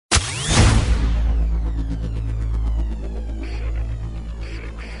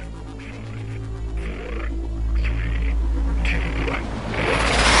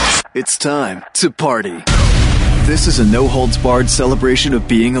It's time to party. This is a no-holds-barred celebration of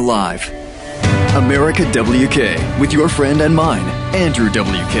being alive. America WK with your friend and mine, Andrew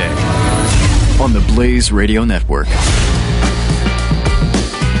WK, on the Blaze Radio Network.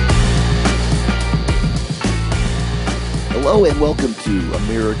 Hello and welcome to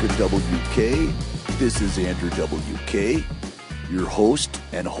America WK. This is Andrew WK, your host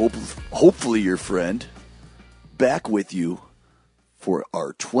and hopefully your friend, back with you for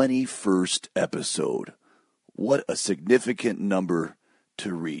our 21st episode. What a significant number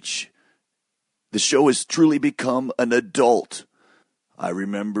to reach. The show has truly become an adult. I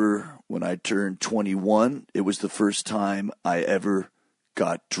remember when I turned 21, it was the first time I ever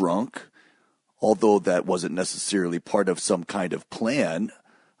got drunk. Although that wasn't necessarily part of some kind of plan,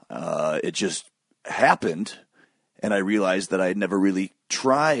 it just happened. And I realized that I had never really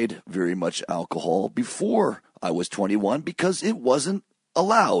tried very much alcohol before I was 21 because it wasn't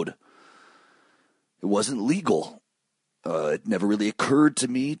allowed. It wasn't legal. It never really occurred to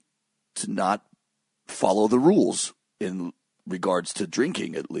me to not follow the rules in regards to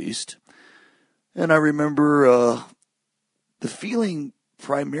drinking, at least. And I remember the feeling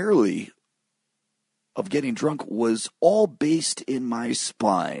primarily of getting drunk was all based in my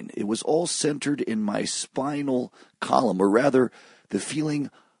spine. It was all centered in my spinal column, or rather the feeling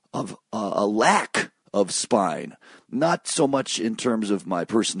of a lack of spine. Not so much in terms of my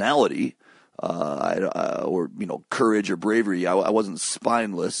personality or courage or bravery. I wasn't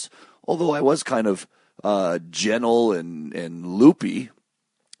spineless, although I was kind of gentle and loopy.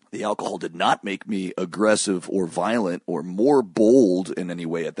 The alcohol did not make me aggressive or violent or more bold in any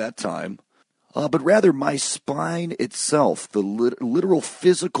way at that time. But rather my spine itself, the literal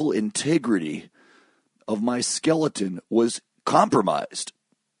physical integrity of my skeleton was compromised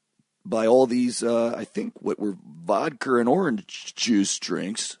by all these, I think what were vodka and orange juice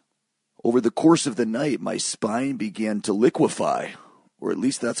drinks. Over the course of the night, my spine began to liquefy, or at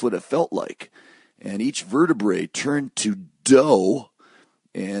least that's what it felt like. And each vertebrae turned to dough,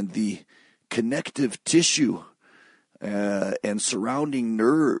 and the connective tissue and surrounding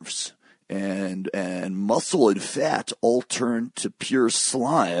nerves and muscle and fat all turned to pure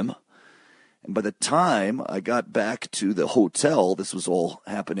slime. And by the time I got back to the hotel, this was all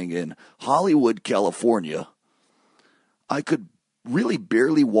happening in Hollywood, California, I could really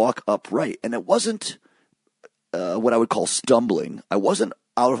barely walk upright. And it wasn't what I would call stumbling. I wasn't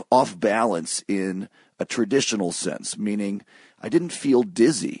off balance in a traditional sense, meaning I didn't feel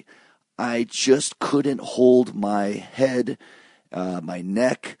dizzy. I just couldn't hold my head, my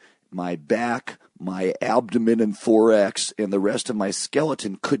neck, my back, my abdomen and thorax, and the rest of my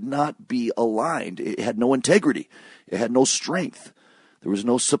skeleton could not be aligned. It had no integrity. It had no strength. There was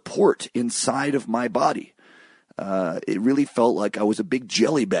no support inside of my body. It really felt like I was a big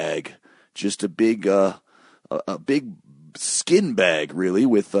jelly bag, just a big skin bag, really,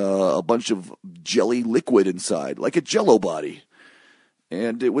 with a bunch of jelly liquid inside, like a Jell-O body.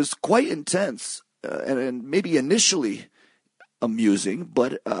 And it was quite intense, and maybe initially amusing,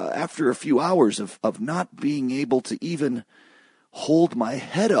 but after a few hours of not being able to even hold my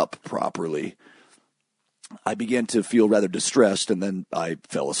head up properly, I began to feel rather distressed, and then I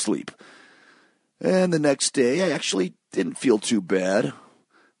fell asleep. And the next day, I actually didn't feel too bad,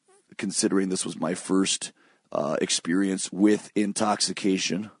 considering this was my first experience with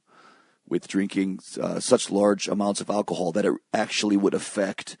intoxication, with drinking such large amounts of alcohol that it actually would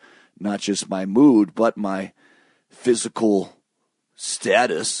affect not just my mood, but my physical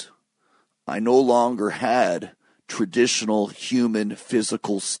status. I no longer had traditional human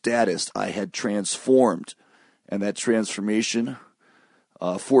physical status. I had transformed, and that transformation,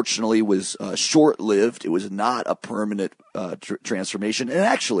 fortunately, was short-lived. It was not a permanent transformation, and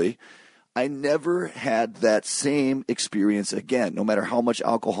actually, I never had that same experience again, no matter how much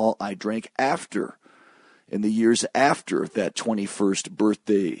alcohol I drank after, in the years after that 21st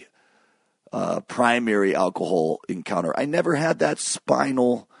birthday primary alcohol encounter. I never had that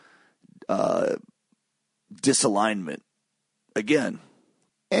spinal disalignment again.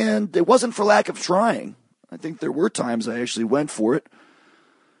 And it wasn't for lack of trying. I think there were times I actually went for it,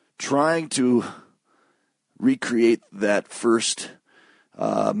 trying to recreate that first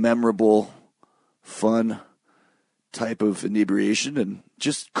memorable, fun type of inebriation, and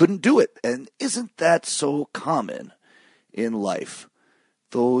just couldn't do it. And isn't that so common in life?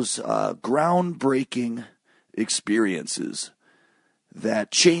 Those groundbreaking experiences that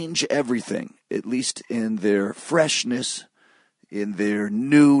change everything, at least in their freshness, in their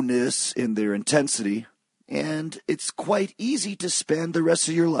newness, in their intensity. And it's quite easy to spend the rest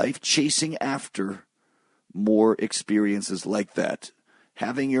of your life chasing after more experiences like that.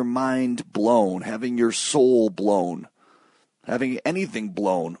 having your mind blown, having your soul blown, having anything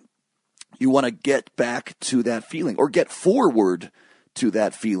blown. You want to get back to that feeling or get forward to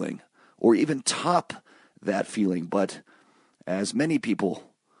that feeling or even top that feeling. But as many people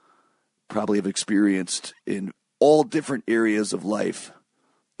probably have experienced in all different areas of life,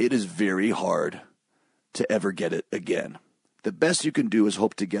 it is very hard to ever get it again. The best you can do is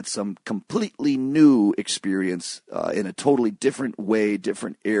hope to get some completely new experience in a totally different way,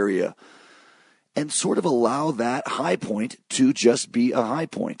 different area, and sort of allow that high point to just be a high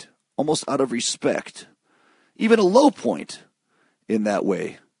point, almost out of respect. Even a low point in that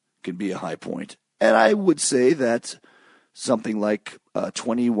way can be a high point. And I would say that something like a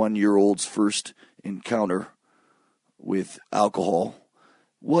 21-year-old's first encounter with alcohol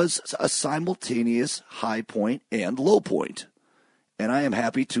was a simultaneous high point and low point. And I am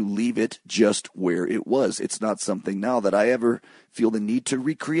happy to leave it just where it was. It's not something now that I ever feel the need to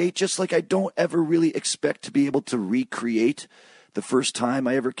recreate, just like I don't ever really expect to be able to recreate the first time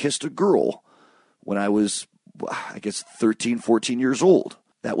I ever kissed a girl when I was, 13, 14 years old.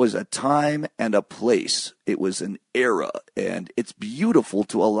 That was a time and a place. It was an era, and it's beautiful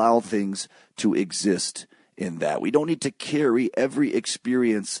to allow things to exist in that. We don't need to carry every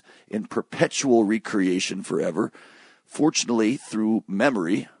experience in perpetual recreation forever. Fortunately, through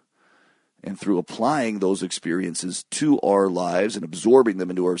memory and through applying those experiences to our lives and absorbing them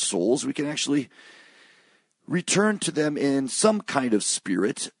into our souls, we can actually return to them in some kind of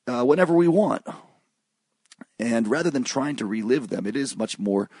spirit whenever we want. And rather than trying to relive them, it is much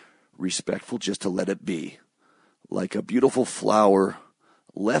more respectful just to let it be. Like a beautiful flower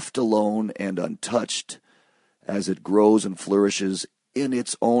left alone and untouched as it grows and flourishes in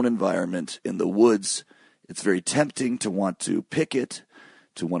its own environment in the woods. It's very tempting to want to pick it,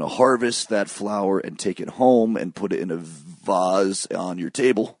 to want to harvest that flower and take it home and put it in a vase on your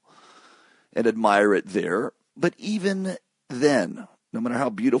table and admire it there. But even then, no matter how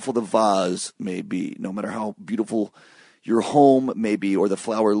beautiful the vase may be, no matter how beautiful your home may be or the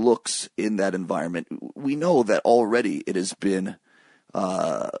flower looks in that environment, we know that already it has been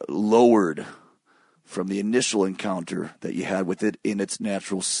lowered from the initial encounter that you had with it in its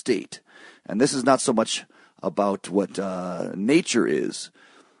natural state. And this is not so much about what nature is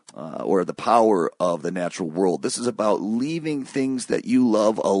or the power of the natural world. This is about leaving things that you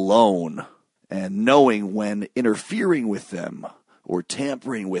love alone and knowing when interfering with them or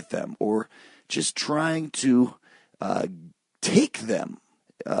tampering with them or just trying to take them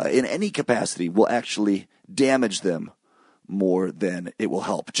in any capacity will actually damage them more than it will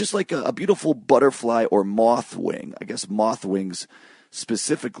help. Just like a beautiful butterfly or moth wing. I guess moth wings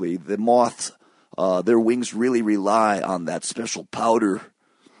specifically, the moths, their wings really rely on that special powder,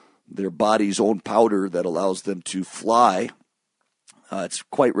 their body's own powder that allows them to fly. It's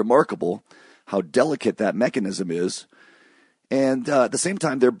quite remarkable how delicate that mechanism is. And at the same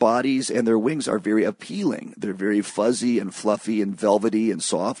time, their bodies and their wings are very appealing. They're very fuzzy and fluffy and velvety and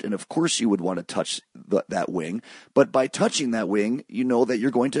soft. And of course, you would want to touch that wing. But by touching that wing, you know that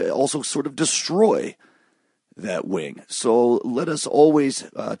you're going to also sort of destroy that wing. So let us always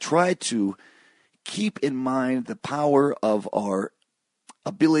try to keep in mind the power of our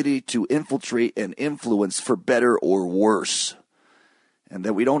ability to infiltrate and influence for better or worse. And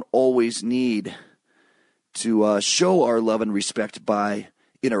that we don't always need to show our love and respect by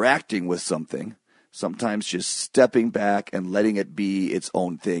interacting with something. Sometimes just stepping back and letting it be its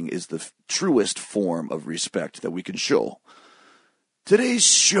own thing is the truest form of respect that we can show. Today's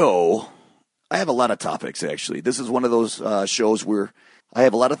show, I have a lot of topics, actually. This is one of those shows where I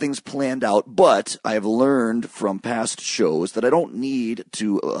have a lot of things planned out, but I have learned from past shows that I don't need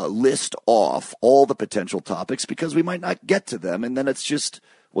to list off all the potential topics because we might not get to them, and then it's just,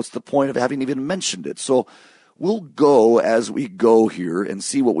 what's the point of having even mentioned it? So we'll go as we go here and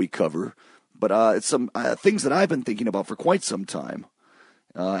see what we cover. But it's some things that I've been thinking about for quite some time.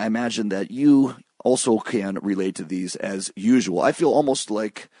 I imagine that you also can relate to these as usual. I feel almost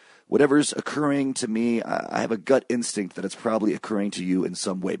like whatever's occurring to me, I have a gut instinct that it's probably occurring to you in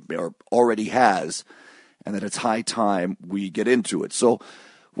some way or already has, and that it's high time we get into it. So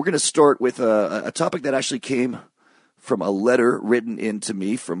we're going to start with a topic that actually came from a letter written in to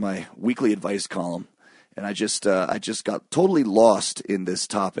me from my weekly advice column. And I just got totally lost in this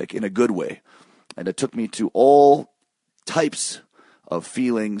topic in a good way. And it took me to all types of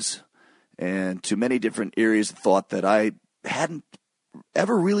feelings and to many different areas of thought that I hadn't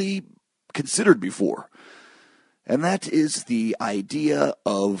ever really considered before. And that is the idea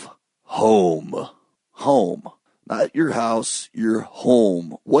of home. Home. Not your house, your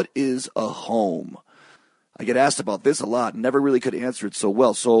home. What is a home? I get asked about this a lot and never really could answer it so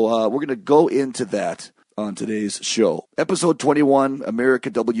well. So we're going to go into that on today's show. Episode 21,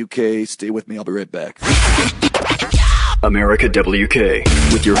 America WK. Stay with me. I'll be right back. America WK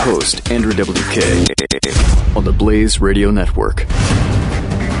with your host, Andrew WK, on the Blaze Radio Network.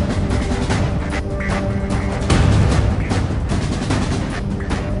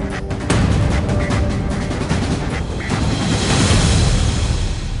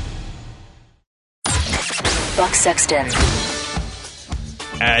 Buck Sexton.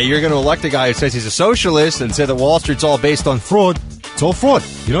 You're going to elect a guy who says he's a socialist and say that Wall Street's all based on fraud. It's all fraud.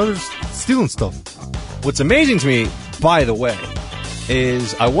 You know, they're stealing stuff. What's amazing to me, by the way,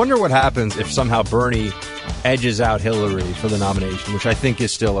 is I wonder what happens if somehow Bernie edges out Hillary for the nomination, which I think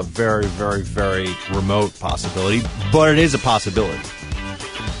is still a very, very, very remote possibility, but it is a possibility.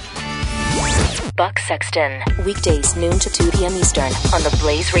 Buck Sexton. Weekdays, noon to 2 p.m. Eastern on the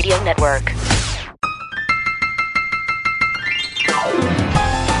Blaze Radio Network.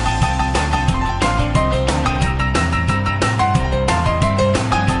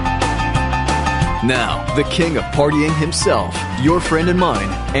 Now, the king of partying himself, your friend and mine,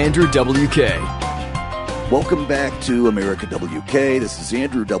 Andrew WK. Welcome back to America WK. This is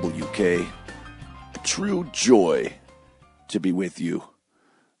Andrew WK. A true joy to be with you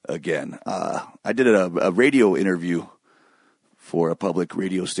again. I did a radio interview for a public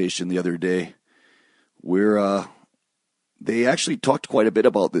radio station the other day where they actually talked quite a bit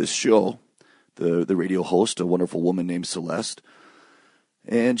about this show. The radio host, a wonderful woman named Celeste,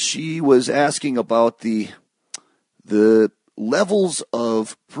 and she was asking about the levels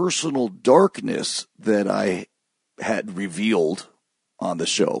of personal darkness that I had revealed on the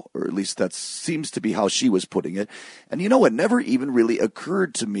show, or at least that seems to be how she was putting it. And you know, it never even really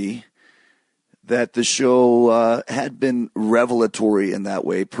occurred to me that the show had been revelatory in that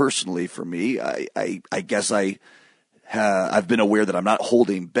way personally for me. I guess I've been aware that I'm not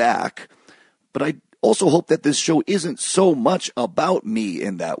holding back, but I also hope that this show isn't so much about me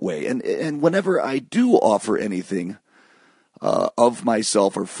in that way. And whenever I do offer anything of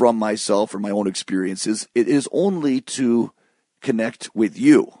myself or from myself or my own experiences, it is only to connect with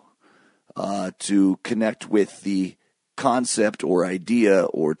you, to connect with the concept or idea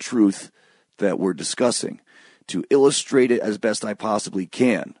or truth that we're discussing, to illustrate it as best I possibly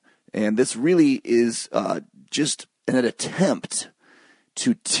can. And this really is just an attempt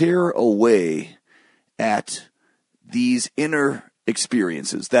to tear away at these inner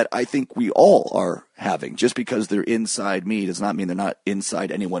experiences that I think we all are having. Just because they're inside me does not mean they're not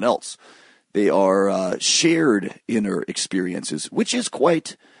inside anyone else. They are shared inner experiences, which is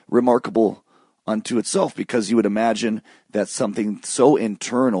quite remarkable unto itself, because you would imagine that something so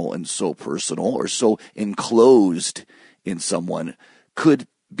internal and so personal or so enclosed in someone could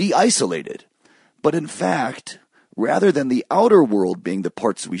be isolated. But in fact, rather than the outer world being the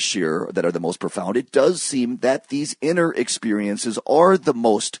parts we share that are the most profound, it does seem that these inner experiences are the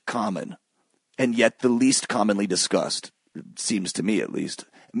most common, and yet the least commonly discussed, seems to me at least.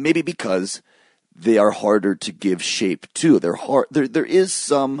 Maybe because they are harder to give shape to. There is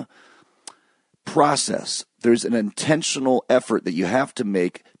some process. There's an intentional effort that you have to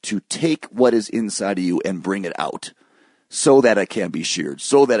make to take what is inside of you and bring it out, so that it can be shared,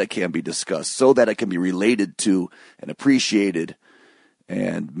 so that it can be discussed, so that it can be related to and appreciated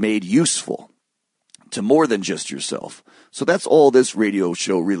and made useful to more than just yourself. So that's all this radio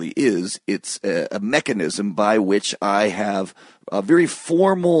show really is. It's a mechanism by which I have a very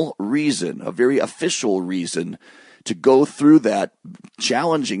formal reason, a very official reason to go through that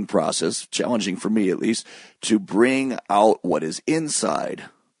challenging process, challenging for me at least, to bring out what is inside,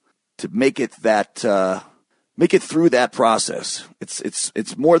 to make it through that process.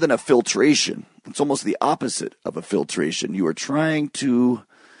 It's more than a filtration. It's almost the opposite of a filtration. You are trying to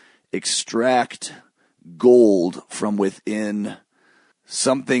extract gold from within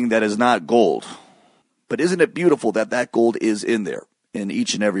something that is not gold. But isn't it beautiful that that gold is in there, in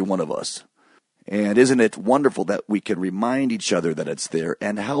each and every one of us? And isn't it wonderful that we can remind each other that it's there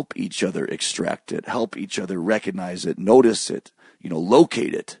and help each other extract it, help each other recognize it, notice it,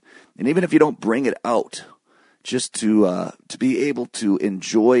 locate it. And even if you don't bring it out, just to be able to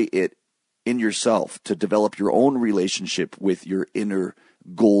enjoy it in yourself, to develop your own relationship with your inner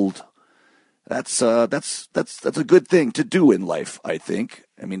gold. That's a good thing to do in life, I think.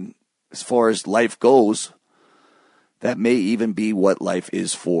 I mean, as far as life goes, that may even be what life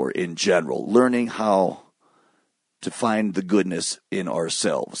is for in general. Learning how to find the goodness in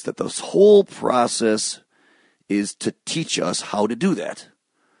ourselves. That this whole process is to teach us how to do that.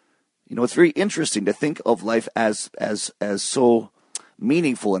 It's very interesting to think of life as so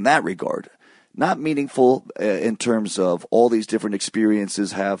meaningful in that regard. Not meaningful in terms of all these different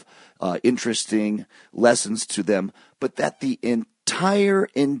experiences have interesting lessons to them, but that the entire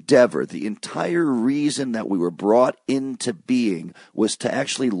endeavor, the entire reason that we were brought into being was to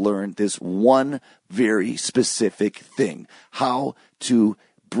actually learn this one very specific thing, how to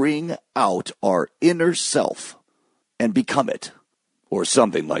bring out our inner self and become it, or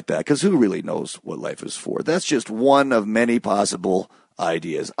something like that, because who really knows what life is for? That's just one of many possible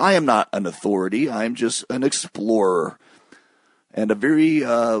ideas. I am not an authority. I'm just an explorer, and a very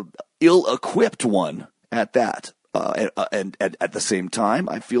ill-equipped one at that. And at the same time,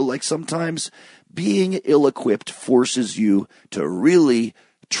 I feel like sometimes being ill-equipped forces you to really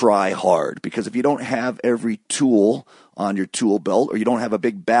try hard, because if you don't have every tool on your tool belt, or you don't have a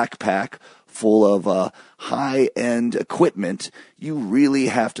big backpack full of high-end equipment, you really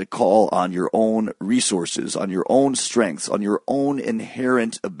have to call on your own resources, on your own strengths, on your own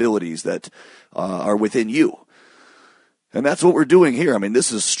inherent abilities that are within you. And that's what we're doing here. I mean,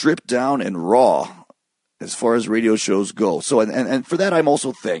 this is stripped down and raw as far as radio shows go. So, and for that, I'm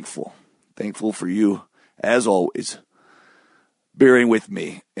also thankful. Thankful for you, as always, bearing with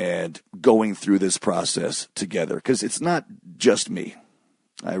me and going through this process together, because it's not just me.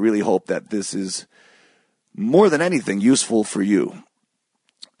 I really hope that this is more than anything useful for you,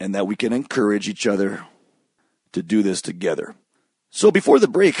 and that we can encourage each other to do this together. So before the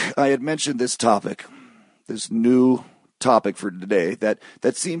break, I had mentioned this topic, this new topic for today that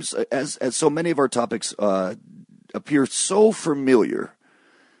seems, as so many of our topics appear so familiar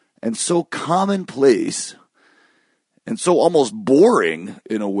and so commonplace and so almost boring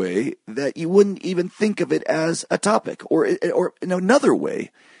in a way that you wouldn't even think of it as a topic. Or in another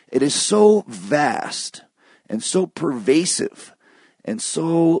way, it is so vast and so pervasive and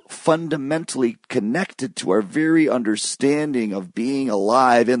so fundamentally connected to our very understanding of being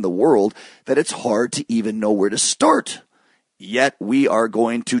alive in the world that it's hard to even know where to start. Yet we are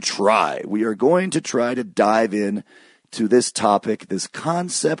going to try. We are going to try to dive in to this topic, this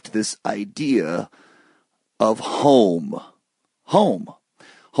concept, this idea of home. Home.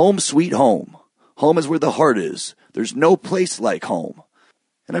 Home sweet home. Home is where the heart is. There's no place like home.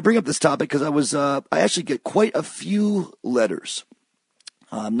 And I bring up this topic because I actually get quite a few letters,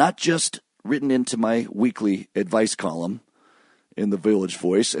 not just written into my weekly advice column in the Village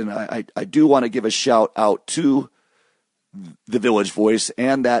Voice. And I do want to give a shout out to the Village Voice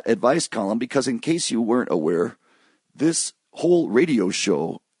and that advice column, because in case you weren't aware, this whole radio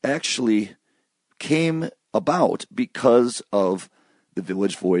show actually came about because of the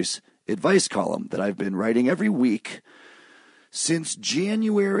Village Voice advice column that I've been writing every week since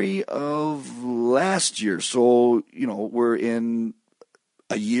January of last year. So, we're in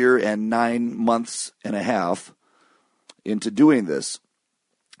a year and 9 months and a half into doing this.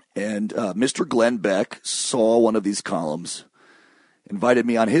 And Mr. Glenn Beck saw one of these columns, invited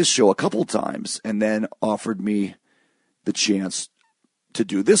me on his show a couple times, and then offered me the chance to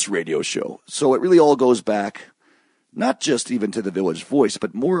do this radio show. So it really all goes back, not just even to the Village Voice,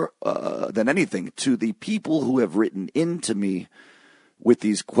 but more than anything to the people who have written into me with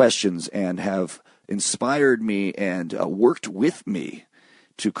these questions and have inspired me and worked with me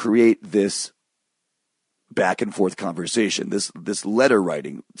to create this back and forth conversation, this letter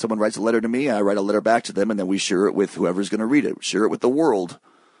writing. Someone writes a letter to me, I write a letter back to them, and then we share it with whoever's going to read it, share it with the world.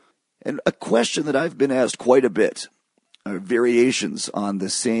 And a question that I've been asked quite a bit are variations on the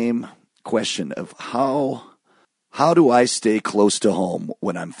same question of how do I stay close to home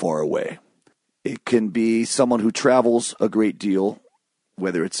when I'm far away? It can be someone who travels a great deal,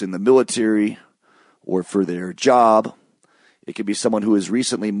 whether it's in the military or for their job. It can be someone who has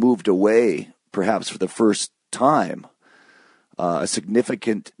recently moved away, perhaps for the first time, a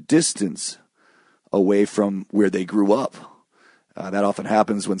significant distance away from where they grew up. That often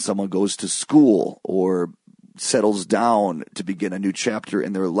happens when someone goes to school or settles down to begin a new chapter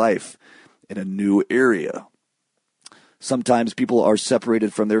in their life in a new area. Sometimes people are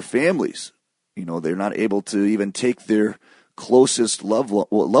separated from their families. They're not able to even take their closest loved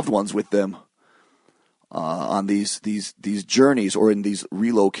ones with them on these journeys or in these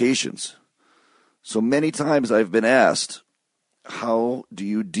relocations. So many times I've been asked, how do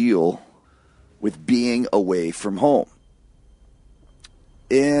you deal with being away from home?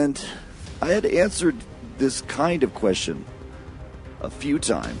 And I had answered this kind of question a few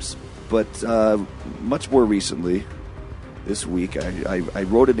times, but much more recently, this week, I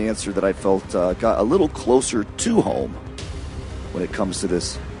wrote an answer that I felt got a little closer to home when it comes to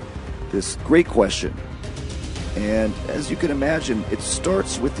this great question. And as you can imagine, it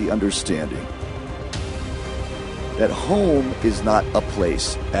starts with the understanding that home is not a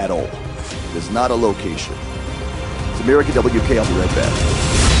place at all. It is not a location. It's America WK. I'll be right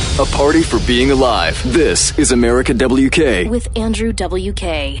back. A party for being alive. This is America WK. With Andrew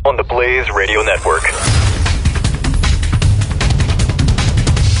WK. On the Blaze Radio Network.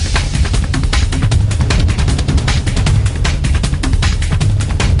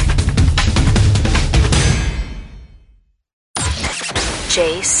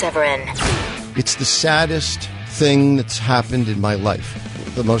 Jay Severin. It's the saddest thing that's happened in my life.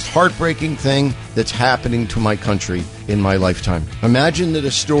 The most heartbreaking thing that's happening to my country in my lifetime. Imagine that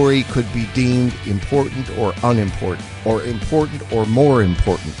a story could be deemed important or unimportant, or important or more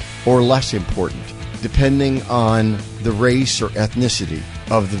important, or less important, depending on the race or ethnicity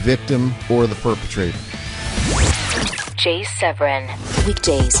of the victim or the perpetrator. Jay Severin.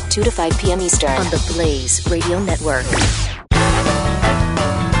 Weekdays, 2 to 5 p.m. Eastern on the Blaze Radio Network.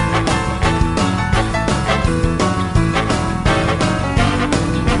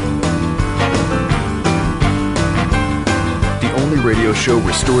 Radio show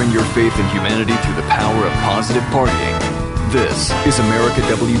restoring your faith in humanity through the power of positive partying. This is America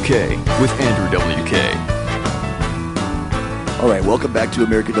WK with Andrew WK. All right, welcome back to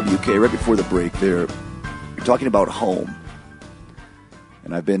America WK. Right before the break there, you're talking about home.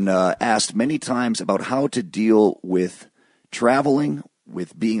 And I've been asked many times about how to deal with traveling,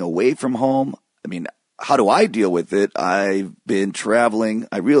 with being away from home. I mean, how do I deal with it? I've been traveling.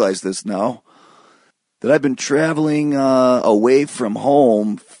 I realize this now, that I've been traveling away from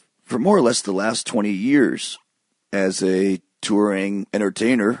home for more or less the last 20 years as a touring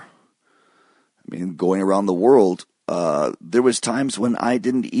entertainer. I mean, going around the world, there was times when I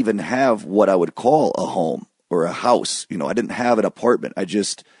didn't even have what I would call a home or a house. You know, I didn't have an apartment. I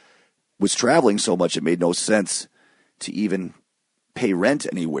just was traveling so much it made no sense to even pay rent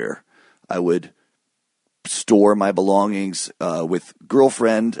anywhere. I would store my belongings with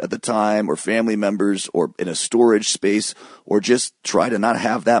girlfriend at the time or family members or in a storage space, or just try to not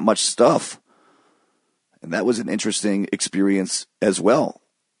have that much stuff. And that was an interesting experience as well.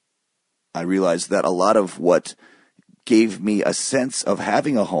 I realized that a lot of what gave me a sense of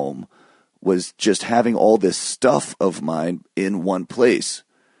having a home was just having all this stuff of mine in one place,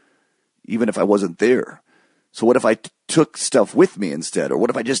 even if I wasn't there. So what if I took stuff with me instead? Or what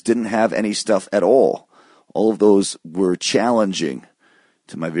if I just didn't have any stuff at all? All of those were challenging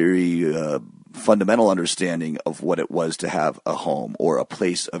to my very fundamental understanding of what it was to have a home or a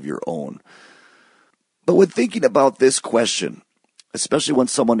place of your own. But when thinking about this question, especially when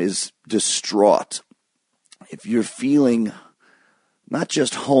someone is distraught, if you're feeling not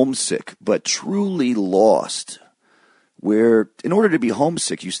just homesick, but truly lost, where in order to be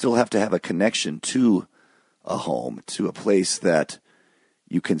homesick, you still have to have a connection to a home, to a place that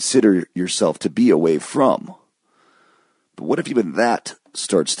you consider yourself to be away from. But what if even that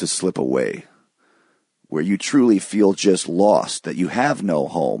starts to slip away, where you truly feel just lost, that you have no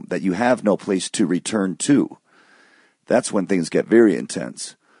home, that you have no place to return to? That's when things get very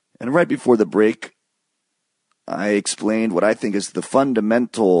intense. And right before the break, I explained what I think is the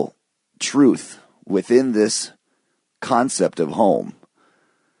fundamental truth within this concept of home,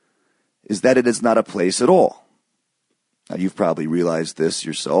 is that it is not a place at all. Now, you've probably realized this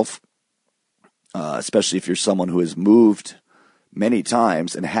yourself, especially if you're someone who has moved many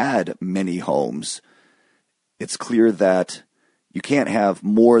times and had many homes. It's clear that you can't have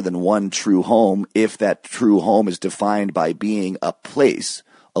more than one true home if that true home is defined by being a place,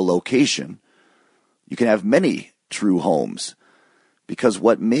 a location. You can have many true homes because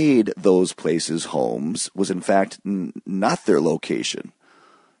what made those places homes was in fact not their location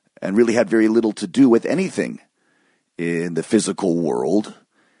and really had very little to do with anything in the physical world.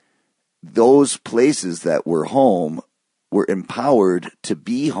 Those places that were home were empowered to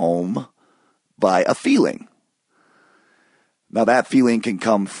be home by a feeling. Now, that feeling can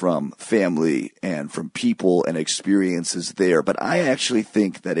come from family and from people and experiences there, but I actually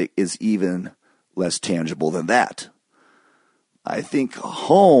think that it is even less tangible than that. I think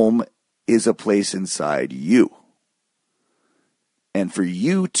home is a place inside you. And for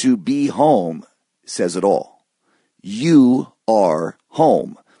you to be home says it all. You are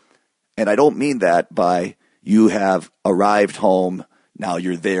home. And I don't mean that by you have arrived home, now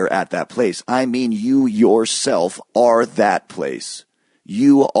you're there at that place. I mean you yourself are that place.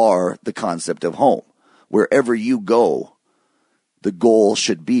 You are the concept of home. Wherever you go, the goal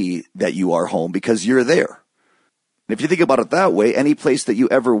should be that you are home because you're there. And if you think about it that way, any place that you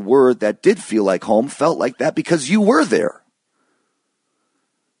ever were that did feel like home felt like that because you were there.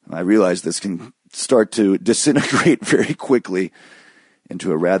 And I realize this can start to disintegrate very quickly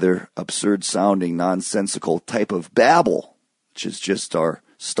into a rather absurd-sounding, nonsensical type of babble, which is just our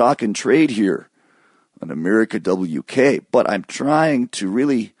stock and trade here on America WK, but I'm trying to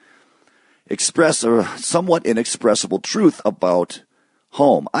really express a somewhat inexpressible truth about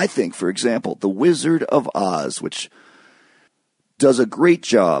home. I think, for example, The Wizard of Oz, which does a great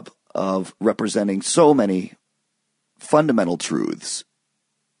job of representing so many fundamental truths,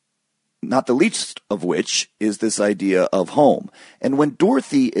 not the least of which is this idea of home. And when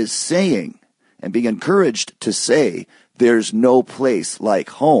Dorothy is saying and being encouraged to say, there's no place like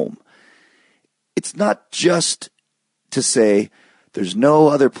home, it's not just to say, there's no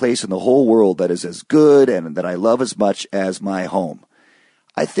other place in the whole world that is as good and that I love as much as my home.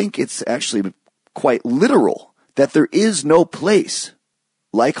 I think it's actually quite literal that there is no place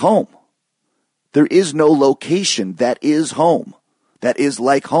like home. There is no location that is home, that is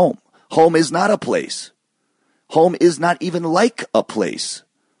like home. Home is not a place. Home is not even like a place.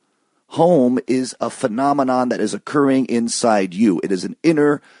 Home is a phenomenon that is occurring inside you. It is an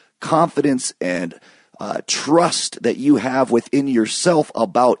inner confidence and trust that you have within yourself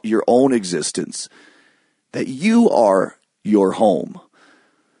about your own existence, that you are your home.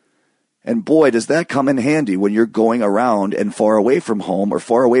 And boy, does that come in handy when you're going around and far away from home or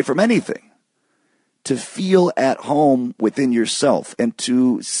far away from anything. To feel at home within yourself and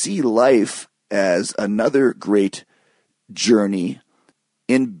to see life as another great journey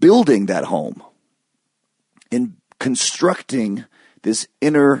in building that home, in constructing this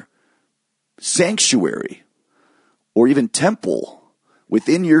inner sanctuary or even temple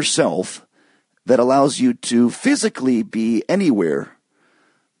within yourself that allows you to physically be anywhere,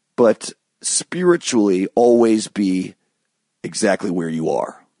 but spiritually always be exactly where you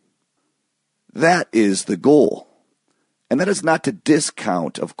are. That is the goal. And that is not to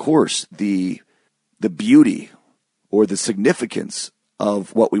discount, of course, the beauty or the significance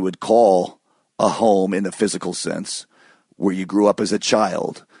of what we would call a home in the physical sense, where you grew up as a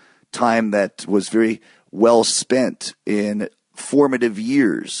child, time that was very well spent in formative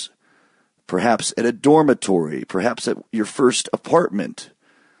years, perhaps at a dormitory, perhaps at your first apartment.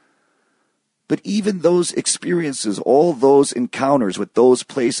 But even those experiences, all those encounters with those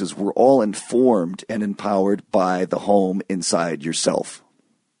places were all informed and empowered by the home inside yourself.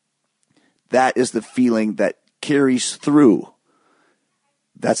 That is the feeling that carries through.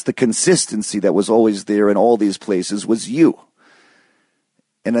 That's the consistency that was always there in all these places was you.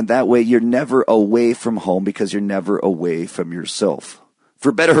 And in that way, you're never away from home because you're never away from yourself,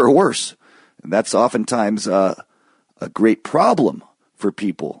 for better or worse. And that's oftentimes a great problem for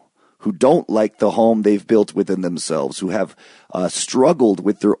people who don't like the home they've built within themselves, who have struggled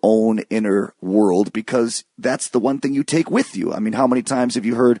with their own inner world, because that's the one thing you take with you. I mean, how many times have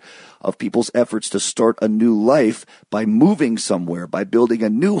you heard of people's efforts to start a new life by moving somewhere, by building a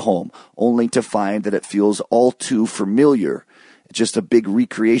new home, only to find that it feels all too familiar? Just a big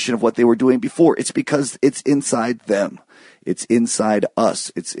recreation of what they were doing before. It's because it's inside them. It's inside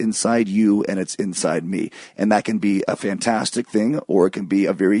us. It's inside you, and it's inside me. And that can be a fantastic thing, or it can be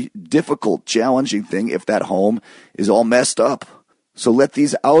a very difficult, challenging thing if that home is all messed up. So let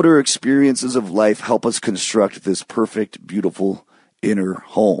these outer experiences of life help us construct this perfect, beautiful inner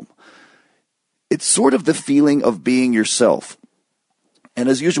home. It's sort of the feeling of being yourself. And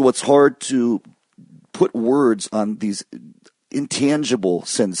as usual, it's hard to put words on these intangible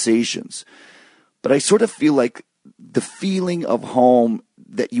sensations. But I sort of feel like the feeling of home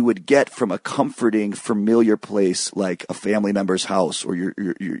that you would get from a comforting, familiar place like a family member's house or your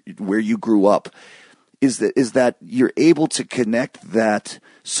where you grew up is that you're able to connect that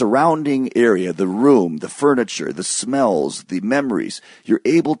surrounding area, the room, the furniture, the smells, the memories. You're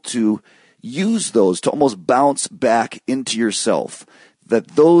able to use those to almost bounce back into yourself,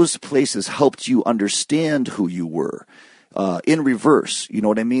 that those places helped you understand who you were. In reverse, you know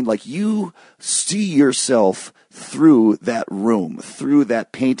what I mean? Like you see yourself through that room, through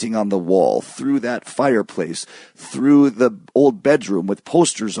that painting on the wall, through that fireplace, through the old bedroom with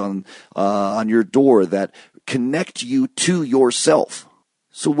posters on your door that connect you to yourself.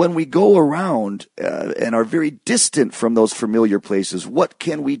 So when we go around and are very distant from those familiar places, what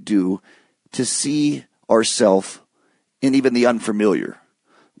can we do to see ourselves in even the unfamiliar?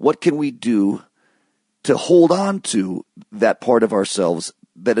 What can we do to hold on to that part of ourselves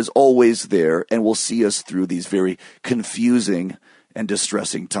that is always there and will see us through these very confusing and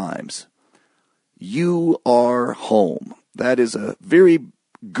distressing times? You are home. That is a very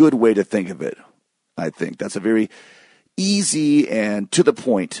good way to think of it, I think. That's a very easy and to the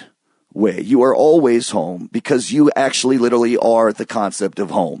point way. You are always home because you actually literally are the concept of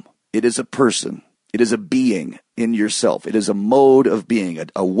home. It is a person. It is a being in yourself. It is a mode of being,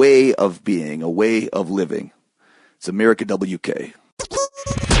 a way of being, a way of living. It's America WK.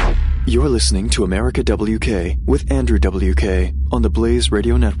 You're listening to America WK with Andrew WK on the Blaze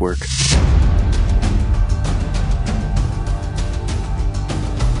Radio Network.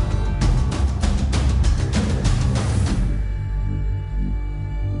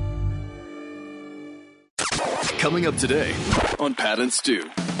 Coming up today on Pat and Stu.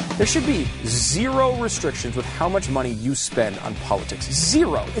 There should be zero restrictions with how much money you spend on politics.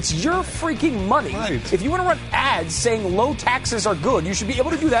 Zero. It's your freaking money. Right. If you want to run ads saying low taxes are good, you should be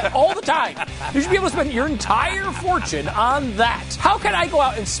able to do that all the time. You should be able to spend your entire fortune on that. How can I go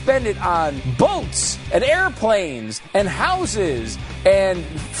out and spend it on boats and airplanes and houses and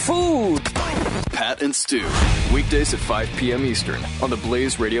food? Pat and Stu, weekdays at 5 p.m. Eastern on the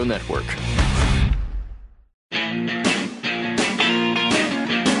Blaze Radio Network.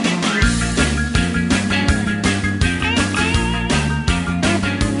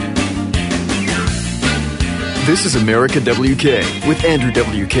 This is America WK with Andrew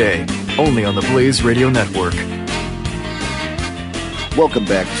WK, only on the Blaze Radio Network. Welcome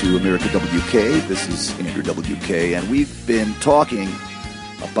back to America WK. This is Andrew WK, and we've been talking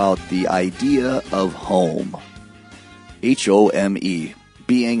about the idea of home. H-O-M-E.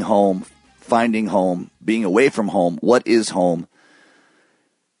 Being home, finding home, being away from home. What is home?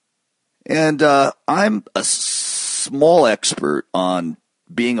 And I'm a small expert on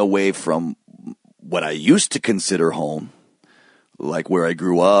being away from what I used to consider home, like where I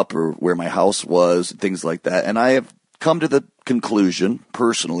grew up or where my house was, things like that. And I have come to the conclusion,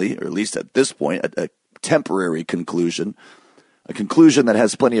 personally, or at least at this point, a temporary conclusion, a conclusion that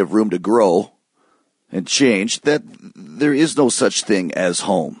has plenty of room to grow and change, that there is no such thing as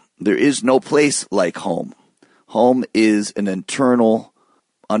home. There is no place like home. Home is an internal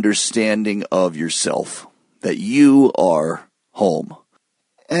understanding of yourself, that you are home.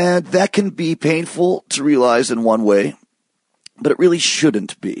 And that can be painful to realize in one way, but it really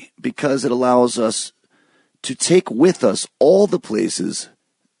shouldn't be, because it allows us to take with us all the places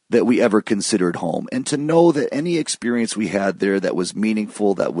that we ever considered home, and to know that any experience we had there that was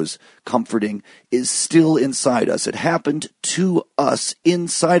meaningful, that was comforting, is still inside us. It happened to us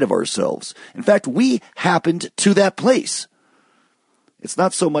inside of ourselves. In fact, we happened to that place. It's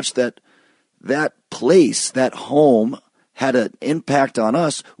not so much that that place, that home, had an impact on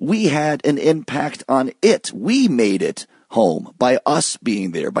us. We had an impact on it. We made it home by us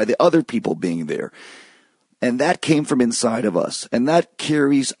being there, by the other people being there. And that came from inside of us. And that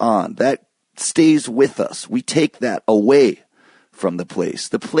carries on. That stays with us. We take that away from the place.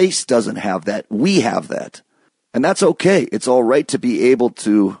 The place doesn't have that. We have that. And that's okay. It's all right to be able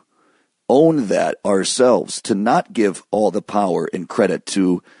to own that ourselves, to not give all the power and credit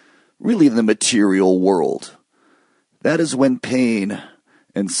to really the material world. That is when pain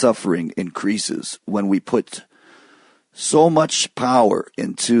and suffering increases, when we put so much power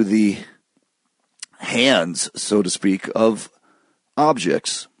into the hands, so to speak, of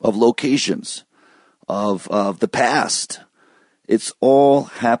objects, of locations, of the past. It's all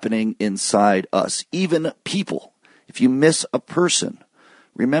happening inside us, even people. If you miss a person,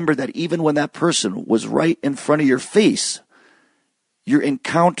 remember that even when that person was right in front of your face, your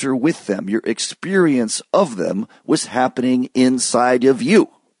encounter with them, your experience of them was happening inside of you,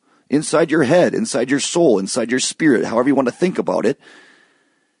 inside your head, inside your soul, inside your spirit, however you want to think about it.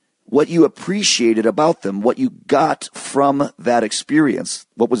 What you appreciated about them, what you got from that experience,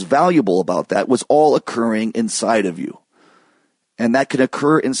 what was valuable about that was all occurring inside of you. And that can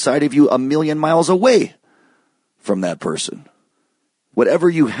occur inside of you a million miles away from that person. Whatever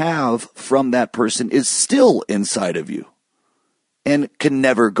you have from that person is still inside of you, and can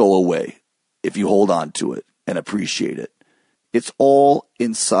never go away if you hold on to it and appreciate it. It's all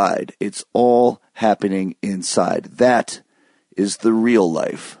inside. It's all happening inside. That is the real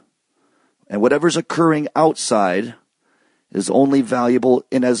life. And whatever's occurring outside is only valuable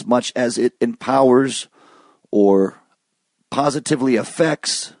in as much as it empowers or positively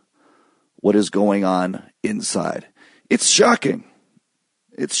affects what is going on inside. It's shocking.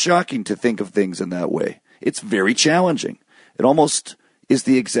 It's shocking to think of things in that way. It's very challenging. It almost is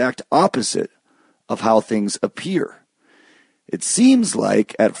the exact opposite of how things appear. It seems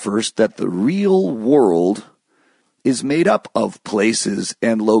like, at first, that the real world is made up of places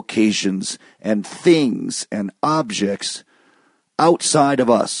and locations and things and objects outside of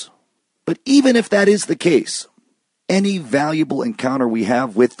us. But even if that is the case, any valuable encounter we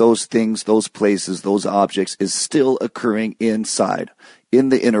have with those things, those places, those objects is still occurring inside, in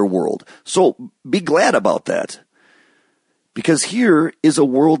the inner world. So be glad about that. Because here is a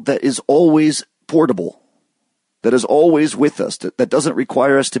world that is always portable, that is always with us, that doesn't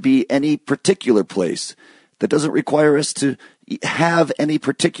require us to be any particular place, that doesn't require us to have any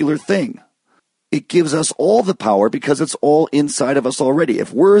particular thing. It gives us all the power because it's all inside of us already.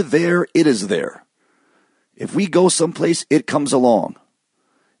 If we're there, it is there. If we go someplace, it comes along.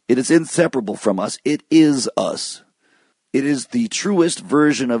 It is inseparable from us. It is us. It is the truest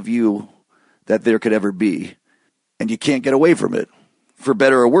version of you that there could ever be. And you can't get away from it, for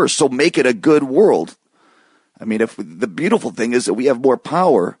better or worse. So make it a good world. I mean, if the beautiful thing is that we have more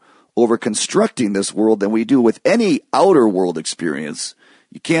power over constructing this world than we do with any outer world experience.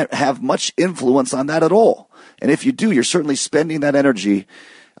 You can't have much influence on that at all. And if you do, you're certainly spending that energy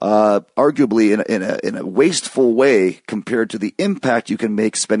arguably in a wasteful way compared to the impact you can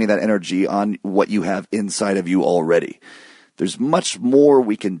make spending that energy on what you have inside of you already. There's much more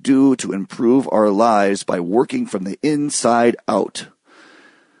we can do to improve our lives by working from the inside out.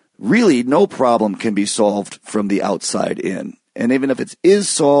 Really, no problem can be solved from the outside in. And even if it is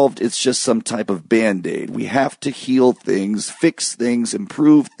solved, it's just some type of Band-Aid. We have to heal things, fix things,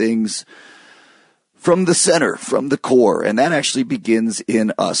 improve things from the center, from the core. And that actually begins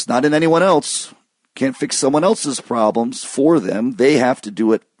in us, not in anyone else. Can't fix someone else's problems for them. They have to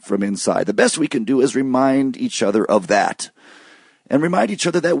do it from inside. The best we can do is remind each other of that. And remind each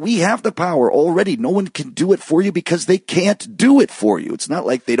other that we have the power already. No one can do it for you because they can't do it for you. It's not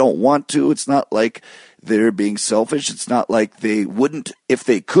like they don't want to. It's not like they're being selfish. It's not like they wouldn't if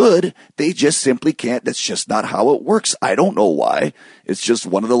they could. They just simply can't. That's just not how it works. I don't know why. It's just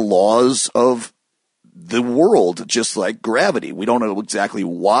one of the laws of the world, just like gravity. We don't know exactly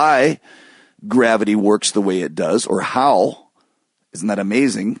why gravity works the way it does or how. Isn't that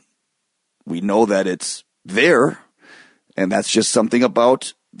amazing? We know that it's there. And that's just something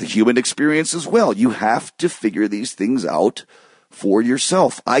about the human experience as well. You have to figure these things out for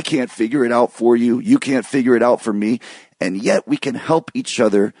yourself. I can't figure it out for you. You can't figure it out for me. And yet we can help each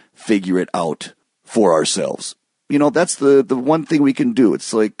other figure it out for ourselves. You know, that's the one thing we can do.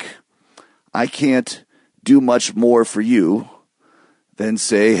 It's like I can't do much more for you than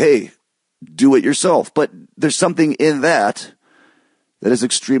say, hey, do it yourself. But there's something in that is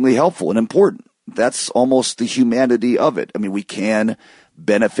extremely helpful and important. That's almost the humanity of it. I mean, we can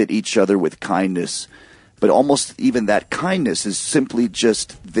benefit each other with kindness, but almost even that kindness is simply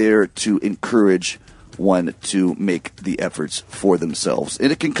just there to encourage one to make the efforts for themselves.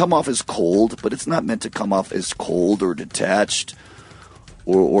 And it can come off as cold, but it's not meant to come off as cold or detached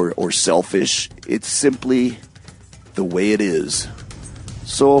or selfish. It's simply the way it is.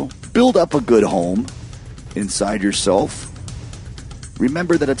 So build up a good home inside yourself.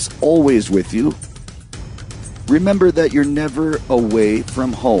 Remember that it's always with you. Remember that you're never away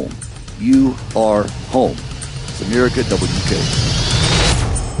from home. You are home. It's America WK.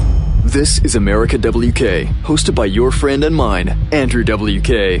 This is America WK, hosted by your friend and mine, Andrew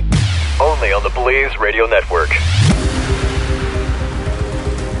WK. Only on the Blaze Radio Network.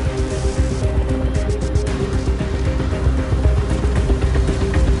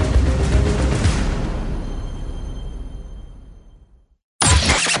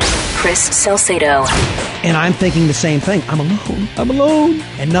 Chris Salcedo. And I'm thinking the same thing. I'm alone.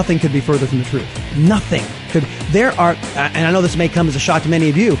 And nothing could be further from the truth. Nothing could. There are, and I know this may come as a shock to many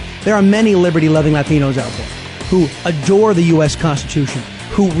of you, there are many liberty-loving Latinos out there who adore the U.S. Constitution,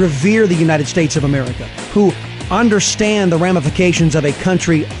 who revere the United States of America, who understand the ramifications of a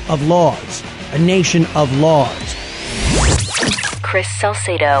country of laws, a nation of laws. Chris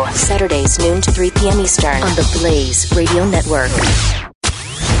Salcedo. Saturdays, noon to 3 p.m. Eastern on the Blaze Radio Network.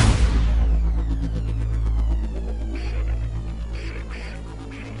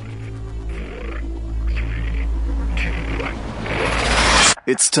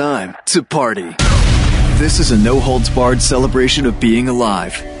 It's time to party. This is a no-holds-barred celebration of being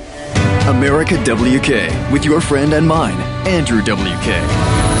alive. America WK with your friend and mine, Andrew WK,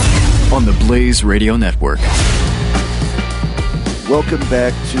 on the Blaze Radio Network. Welcome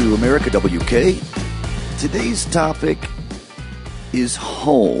back to America WK. Today's topic is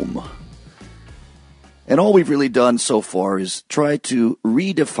home. And all we've really done so far is try to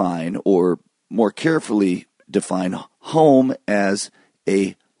redefine or more carefully define home as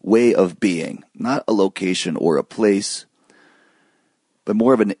a way of being, not a location or a place, but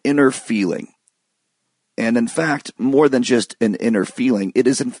more of an inner feeling. And in fact, more than just an inner feeling, it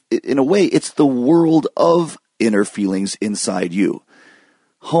is, in a way, it's the world of inner feelings inside you.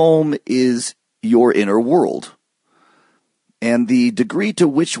 Home is your inner world. And the degree to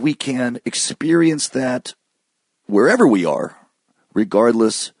which we can experience that wherever we are,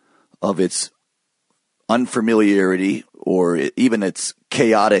 regardless of its unfamiliarity or even its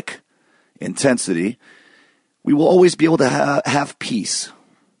chaotic intensity, we will always be able to have peace.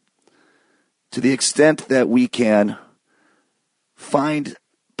 to the extent that we can find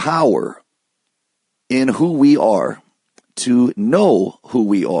power in who we are, to know who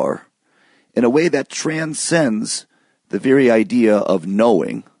we are in a way that transcends the very idea of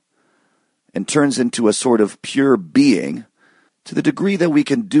knowing and turns into a sort of pure being, to the degree that we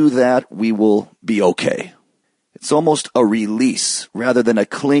can do that, we will be okay. It's almost a release rather than a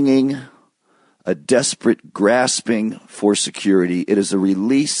clinging, a desperate grasping for security. It is a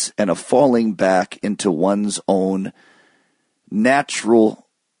release and a falling back into one's own natural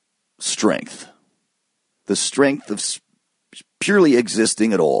strength, the strength of purely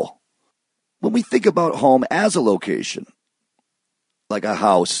existing at all. When we think about home as a location, like a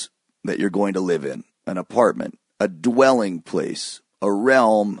house that you're going to live in, an apartment, a dwelling place, a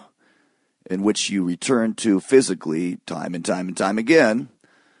realm in which you return to physically time and time and time again,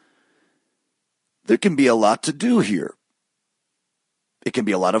 there can be a lot to do here. It can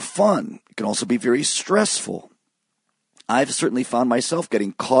be a lot of fun. It can also be very stressful. I've certainly found myself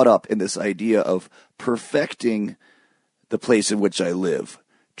getting caught up in this idea of perfecting the place in which I live,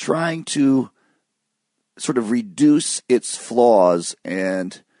 trying to sort of reduce its flaws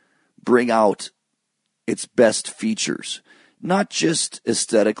and bring out its best features. Not just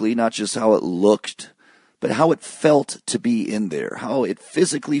aesthetically, not just how it looked, but how it felt to be in there, how it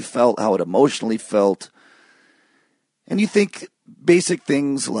physically felt, how it emotionally felt. And you think basic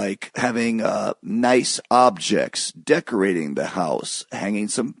things like having nice objects, decorating the house, hanging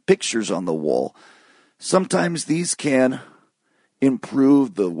some pictures on the wall. Sometimes these can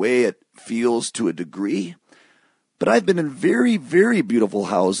improve the way it feels to a degree. But I've been in very, very beautiful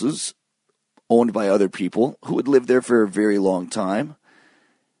houses owned by other people who had lived there for a very long time.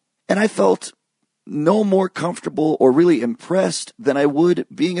 And I felt no more comfortable or really impressed than I would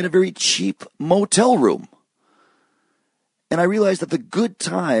being in a very cheap motel room. And I realized that the good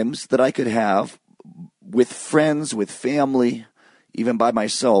times that I could have with friends, with family, even by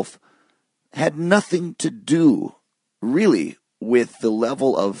myself, had nothing to do, really, with the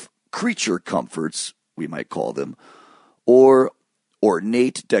level of creature comforts, we might call them, or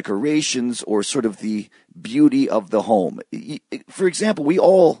ornate decorations, or sort of the beauty of the home. For example, we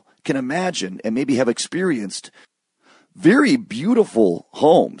all can imagine and maybe have experienced very beautiful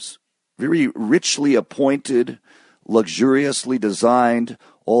homes, very richly appointed, luxuriously designed,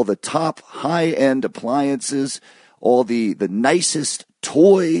 all the top high-end appliances, all the nicest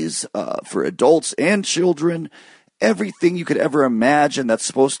toys for adults and children, everything you could ever imagine that's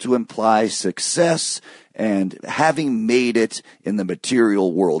supposed to imply success and having made it in the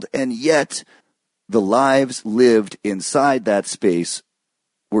material world. And yet, the lives lived inside that space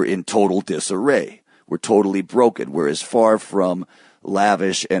were in total disarray. We're totally broken. We're as far from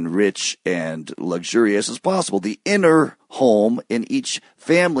lavish and rich and luxurious as possible. The inner home in each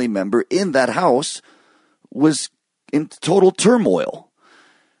family member in that house was in total turmoil.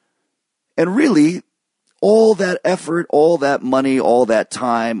 And really, all that effort, all that money, all that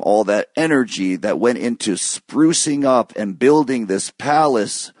time, all that energy that went into sprucing up and building this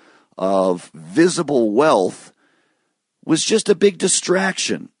palace of visible wealth was just a big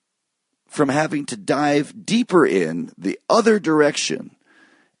distraction from having to dive deeper in the other direction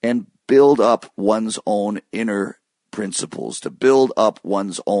and build up one's own inner principles, to build up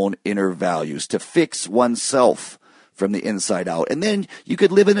one's own inner values, to fix oneself from the inside out. And then you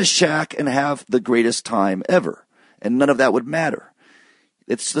could live in a shack and have the greatest time ever, and none of that would matter.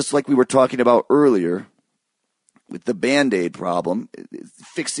 It's just like we were talking about earlier with the Band-Aid problem.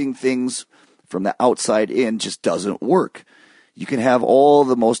 Fixing things from the outside in just doesn't work. You can have all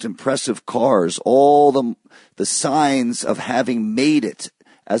the most impressive cars, all the signs of having made it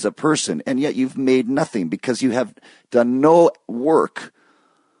as a person, and yet you've made nothing because you have done no work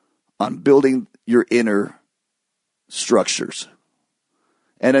on building your inner structures.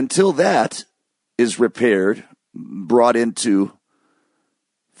 And until that is repaired, brought into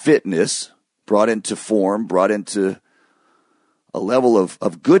fitness, brought into form, brought into a level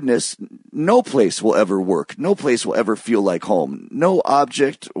of goodness, no place will ever work. No place will ever feel like home. No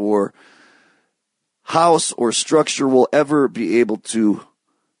object or house or structure will ever be able to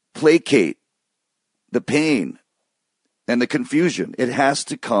placate the pain and the confusion. It has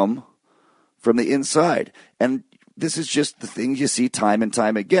to come from the inside. And this is just the thing you see time and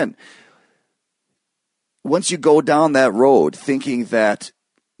time again. Once you go down that road thinking that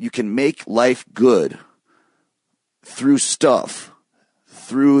you can make life good through stuff,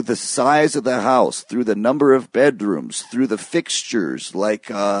 through the size of the house, through the number of bedrooms, through the fixtures, like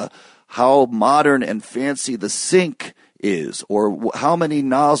how modern and fancy the sink is, or how many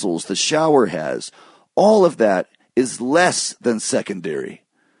nozzles the shower has, all of that is less than secondary.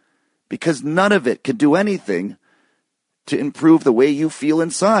 because none of it can do anything to improve the way you feel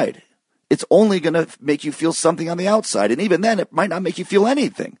inside. It's only going to make you feel something on the outside. And even then, it might not make you feel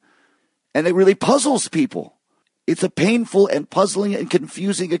anything. And it really puzzles people. It's a painful and puzzling and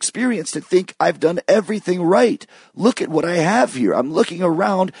confusing experience to think I've done everything right. Look at what I have here. I'm looking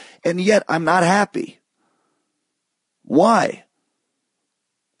around, and yet I'm not happy. Why?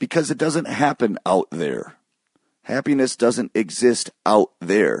 Because it doesn't happen out there. Happiness doesn't exist out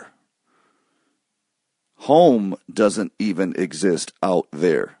there. Home doesn't even exist out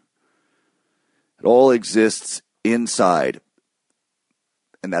there. It all exists inside.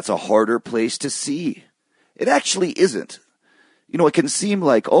 And that's a harder place to see. It actually isn't. You know, it can seem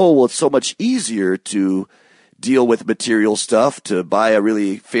like, oh, well, it's so much easier to deal with material stuff, to buy a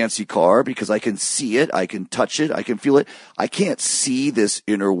really fancy car because I can see it, I can touch it, I can feel it. I can't see this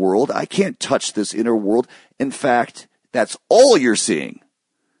inner world. I can't touch this inner world. In fact, that's all you're seeing.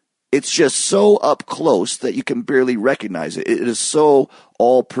 It's just so up close that you can barely recognize it. It is so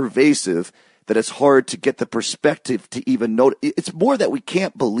all-pervasive that it's hard to get the perspective to even notice. It's more that we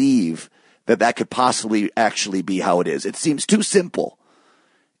can't believe that that could possibly actually be how it is. It seems too simple.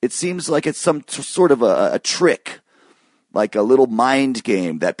 It seems like it's some sort of a trick, like a little mind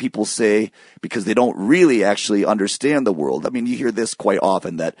game that people say because they don't really actually understand the world. I mean, you hear this quite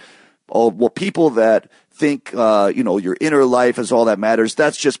often that, oh, well, people that think, your inner life is all that matters,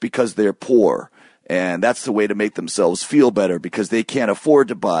 that's just because they're poor. And that's the way to make themselves feel better because they can't afford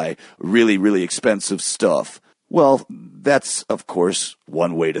to buy really, really expensive stuff. Well, that's, of course,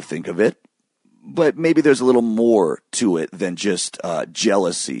 one way to think of it. But maybe there's a little more to it than just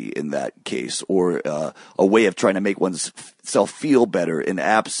jealousy in that case, or a way of trying to make oneself feel better in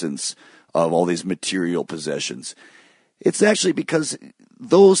absence of all these material possessions. It's actually because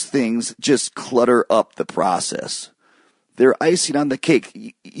those things just clutter up the process. They're icing on the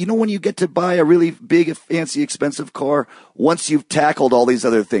cake. You know, when you get to buy a really big, fancy, expensive car, once you've tackled all these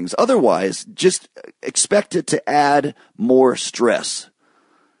other things. Otherwise, just expect it to add more stress.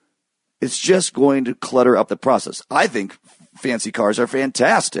 It's just going to clutter up the process. I think fancy cars are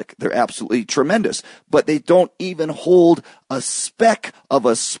fantastic. They're absolutely tremendous. But they don't even hold a speck of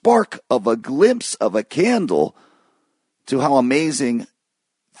a spark of a glimpse of a candle to how amazing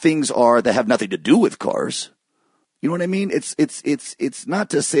things are that have nothing to do with cars. You know what I mean? It's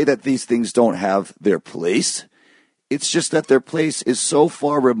not to say that these things don't have their place. It's just that their place is so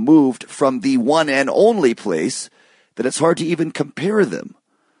far removed from the one and only place that it's hard to even compare them.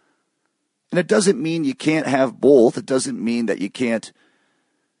 And it doesn't mean you can't have both. It doesn't mean that you can't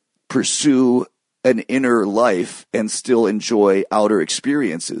pursue an inner life and still enjoy outer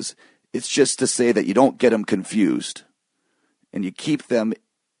experiences. It's just to say that you don't get them confused and you keep them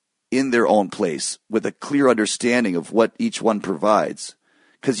in their own place with a clear understanding of what each one provides.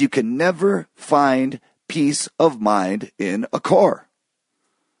 Because you can never find peace of mind in a car.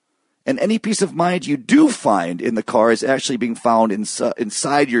 And any peace of mind you do find in the car is actually being found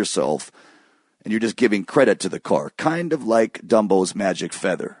inside yourself. And you're just giving credit to the car, kind of like Dumbo's magic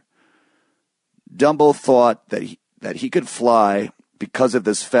feather. Dumbo thought that he could fly because of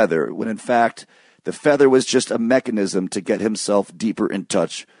this feather, when in fact the feather was just a mechanism to get himself deeper in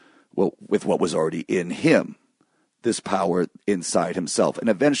touch with what was already in him, this power inside himself. And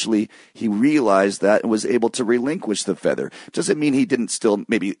eventually he realized that and was able to relinquish the feather. Doesn't mean he didn't still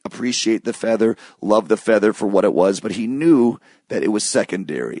maybe appreciate the feather, love the feather for what it was, but he knew that it was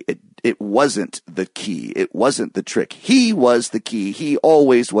secondary. It wasn't the key. It wasn't the trick. He was the key. He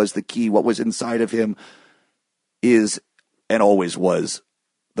always was the key. What was inside of him is and always was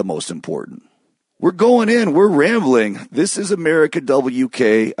the most important. We're going in. We're rambling. This is America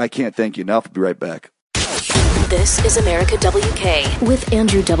WK. I can't thank you enough. I'll be right back. This is America WK with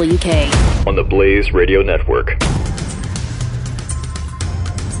Andrew WK on the Blaze Radio Network.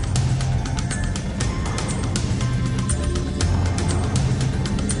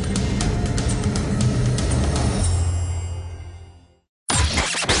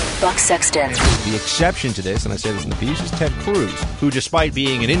 Buck Sexton. The exception to this, and I say this in the piece, is Ted Cruz, who, despite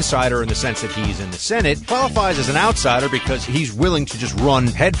being an insider in the sense that he's in the Senate, qualifies as an outsider because he's willing to just run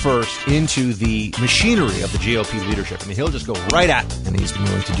headfirst into the machinery of the GOP leadership. I mean, he'll just go right at it, and he's been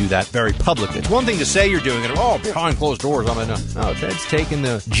willing to do that very publicly. It's one thing to say you're doing it, behind closed doors. I mean, no, Ted's taken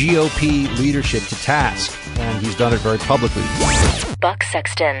the GOP leadership to task, and he's done it very publicly. Buck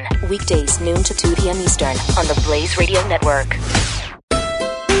Sexton, weekdays noon to 2 p.m. Eastern on the Blaze Radio Network.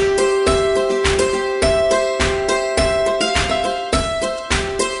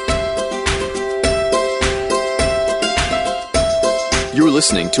 You're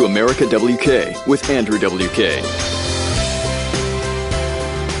listening to America WK with Andrew WK.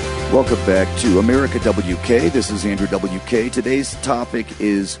 Welcome back to America WK. This is Andrew WK. Today's topic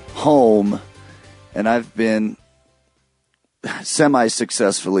is home, and I've been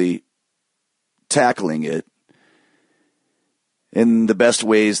semi-successfully tackling it in the best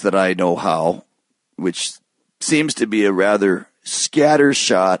ways that I know how, which seems to be a rather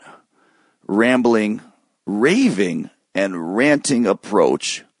scattershot, rambling, raving, and ranting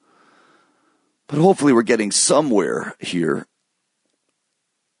approach. But hopefully we're getting somewhere here.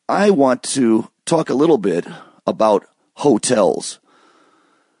 I want to talk a little bit about hotels,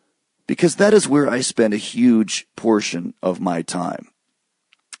 because that is where I spend a huge portion of my time.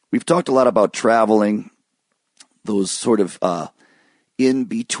 We've talked a lot about traveling, those sort of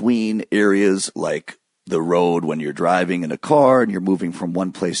in-between areas like the road when you're driving in a car and you're moving from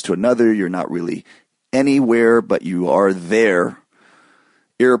one place to another. You're not really anywhere, but you are there.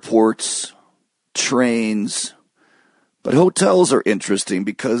 Airports, trains. But hotels are interesting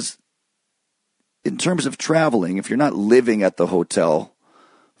because in terms of traveling, if you're not living at the hotel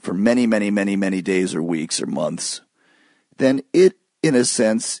for many, many, many, many days or weeks or months, then it, in a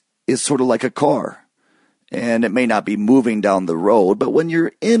sense, is sort of like a car. And it may not be moving down the road, but when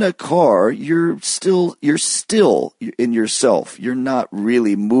you're in a car, you're still in yourself. You're not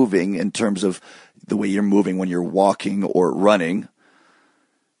really moving in terms of the way you're moving when you're walking or running.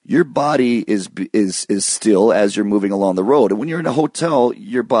 Your body is still as you're moving along the road. And when you're in a hotel,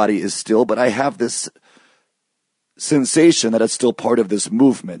 your body is still, but I have this sensation that it's still part of this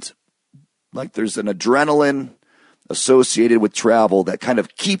movement. Like there's an adrenaline associated with travel that kind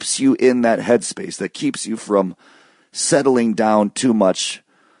of keeps you in that headspace, that keeps you from settling down too much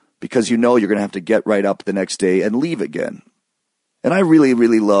because you know you're going to have to get right up the next day and leave again. And I really,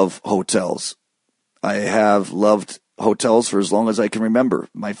 really love hotels. I have loved hotels for as long as I can remember.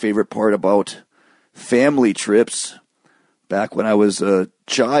 My favorite part about family trips back when I was a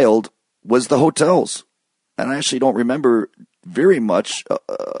child was the hotels. And I actually don't remember very much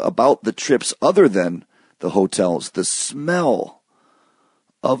about the trips other than the hotels. The smell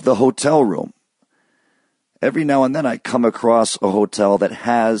of the hotel room. Every now and then I come across a hotel that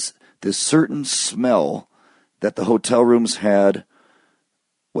has this certain smell that the hotel rooms had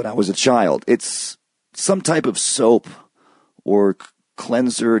when I was a child. It's some type of soap or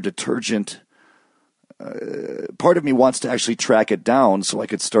cleanser, detergent. Part of me wants to actually track it down so I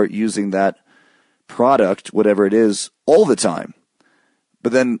could start using that product, whatever it is, all the time.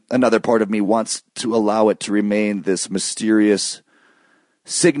 But then another part of me wants to allow it to remain this mysterious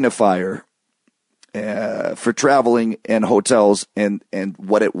signifier for traveling and hotels and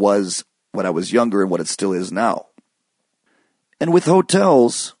what it was when I was younger and what it still is now. And with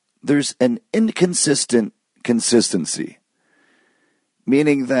hotels, there's an inconsistent consistency,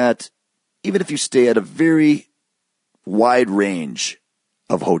 meaning that even if you stay at a very wide range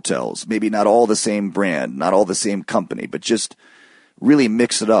of hotels, maybe not all the same brand, not all the same company, but just really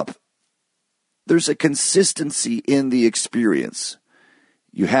mix it up, there's a consistency in the experience.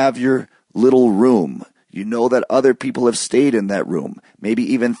 You have your little room. You know that other people have stayed in that room, maybe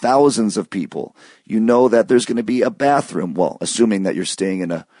even thousands of people. You know that there's going to be a bathroom. Well, assuming that you're staying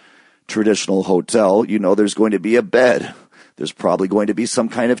in a traditional hotel, you know there's going to be a bed. There's probably going to be some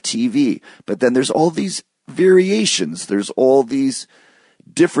kind of TV. But then there's all these variations. There's all these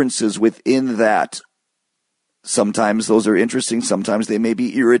differences within that. Sometimes those are interesting. Sometimes they may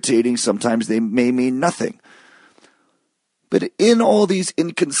be irritating. Sometimes they may mean nothing. But in all these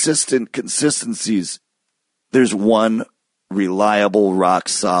inconsistent consistencies, there's one reliable,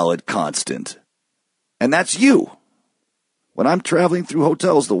 rock-solid constant. And that's you. When I'm traveling through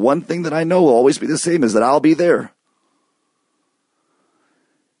hotels, the one thing that I know will always be the same is that I'll be there.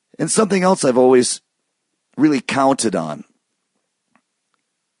 And something else I've always really counted on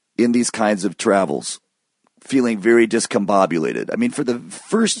in these kinds of travels, feeling very discombobulated. I mean, for the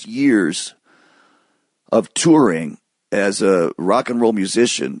first years of touring as a rock and roll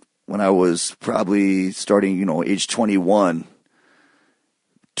musician, when I was probably starting, age 21,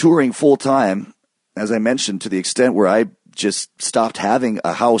 touring full time, as I mentioned, to the extent where I just stopped having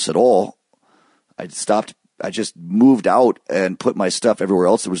a house at all. I just moved out and put my stuff everywhere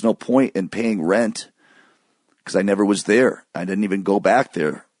else. There was no point in paying rent because I never was there. I didn't even go back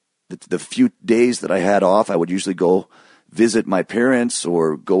there. The few days that I had off, I would usually go visit my parents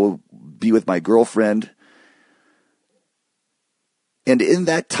or go be with my girlfriend. And in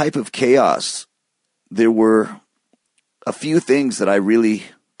that type of chaos, there were a few things that I really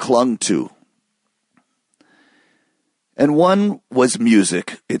clung to. And one was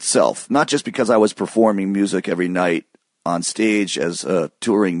music itself, not just because I was performing music every night on stage as a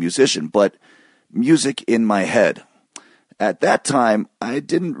touring musician, but music in my head. at that time, I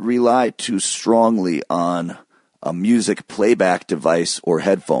didn't rely too strongly on a music playback device or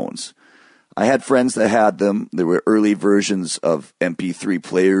headphones. I had friends that had them. There were early versions of MP3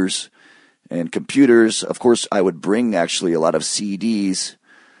 players and computers. Of course, I would bring actually a lot of CDs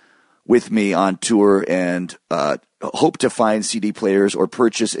with me on tour and hope to find CD players or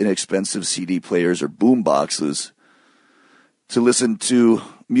purchase inexpensive CD players or boom boxes to listen to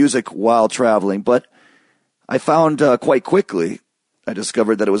music while traveling. But I found quite quickly, I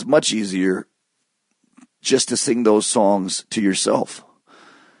discovered that it was much easier just to sing those songs to yourself.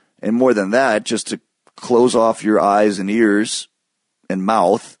 And more than that, just to close off your eyes and ears and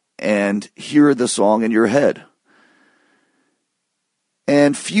mouth and hear the song in your head.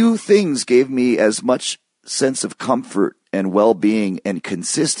 And few things gave me as much sense of comfort and well-being and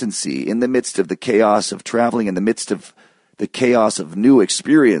consistency in the midst of the chaos of traveling, in the midst of the chaos of new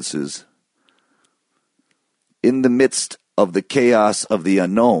experiences, in the midst of the chaos of the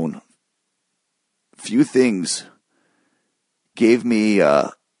unknown. Few things gave me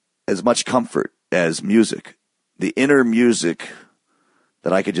as much comfort as music. The inner music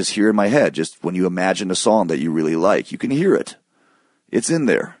that I could just hear in my head. Just when you imagine a song that you really like, you can hear it. It's in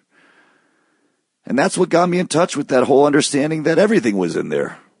there. And that's what got me in touch with that whole understanding that everything was in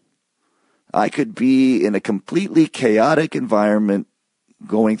there. I could be in a completely chaotic environment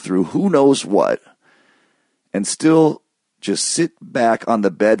going through who knows what and still just sit back on the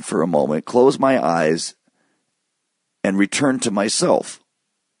bed for a moment, close my eyes, and return to myself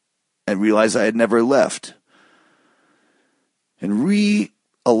and realize I had never left. And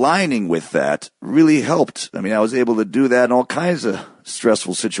realigning with that really helped. I mean, I was able to do that in all kinds of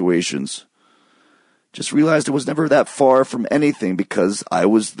stressful situations. Just realized it was never that far from anything because I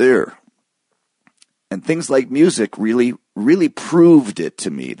was there. And things like music really, really proved it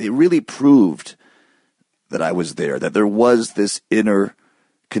to me. They really proved that I was there, that there was this inner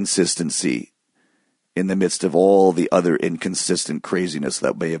consistency in the midst of all the other inconsistent craziness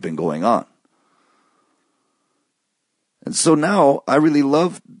that may have been going on. And so now I really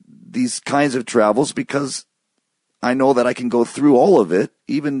love these kinds of travels because I know that I can go through all of it,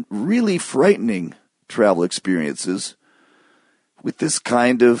 even really frightening travel experiences, with this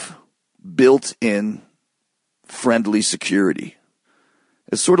kind of built-in friendly security.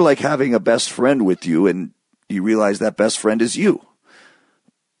 It's sort of like having a best friend with you and you realize that best friend is you.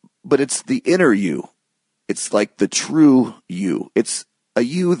 But it's the inner you. It's like the true you. It's a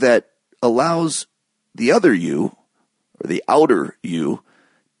you that allows the other you, or the outer you,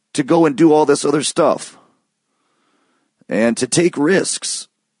 to go and do all this other stuff. And to take risks,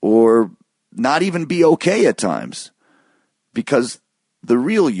 or not even be okay at times. Because the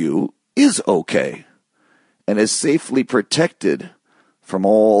real you is okay, and is safely protected from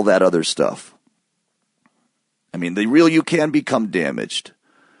all that other stuff. I mean, the real you can become damaged.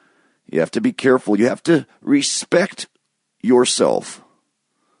 You have to be careful. You have to respect yourself,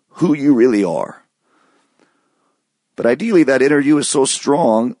 who you really are. But ideally, that inner you is so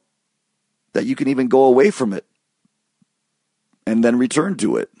strong that you can even go away from it and then return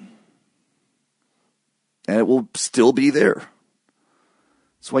to it. And it will still be there.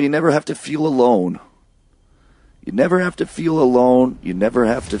 That's why you never have to feel alone. You never have to feel alone. You never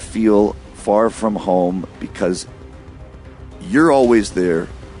have to feel far from home, because you're always there.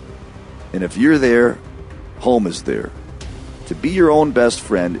 And if you're there, home is there. To be your own best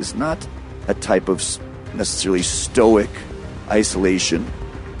friend is not a type of necessarily stoic isolation.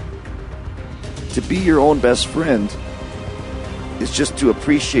 To be your own best friend is just to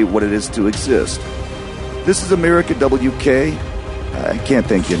appreciate what it is to exist. This is America WK. I can't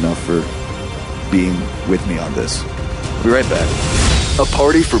thank you enough for being with me on this. I'll be right back. A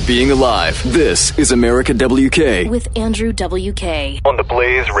party for being alive. This is America WK. With Andrew WK. On the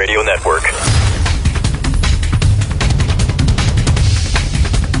Blaze Radio Network.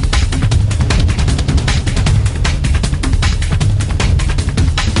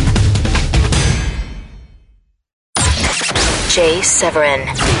 Jay Severin.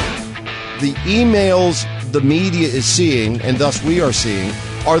 The emails the media is seeing, and thus we are seeing,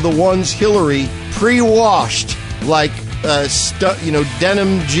 are the ones Hillary pre-washed, like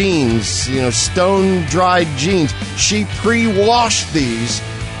denim jeans, stone-dried jeans. She pre-washed these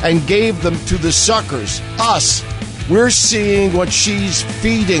and gave them to the suckers, us. We're seeing what she's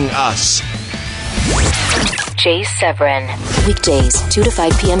feeding us. Jay Severin. Weekdays, 2 to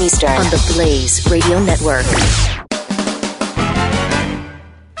 5 p.m. Eastern on the Blaze Radio Network.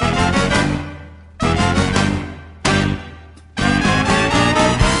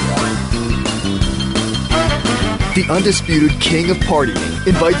 The undisputed king of partying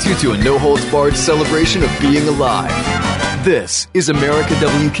invites you to a no-holds-barred celebration of being alive. This is America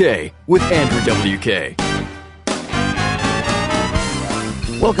WK with Andrew WK.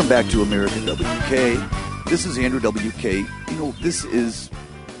 Welcome back to America WK. This is Andrew WK. You know, this has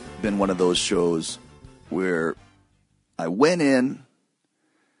been one of those shows where I went in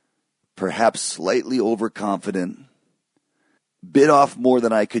perhaps slightly overconfident, bit off more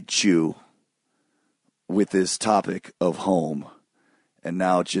than I could chew with this topic of home, and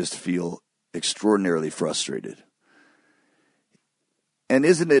now just feel extraordinarily frustrated. And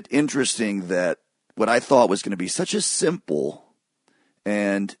isn't it interesting that what I thought was going to be such a simple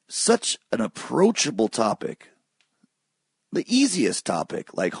and such an approachable topic, the easiest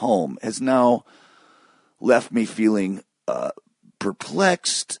topic like home, has now left me feeling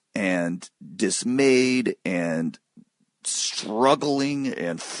perplexed and dismayed and struggling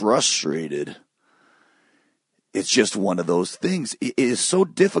and frustrated. It's just one of those things. It is so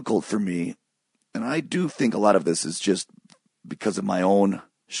difficult for me, and I do think a lot of this is just because of my own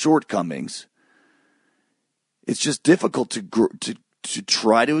shortcomings. It's just difficult to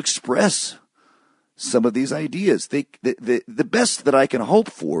try to express some of these ideas. The best that I can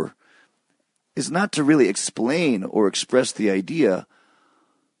hope for is not to really explain or express the idea,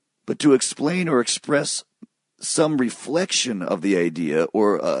 but to explain or express some reflection of the idea,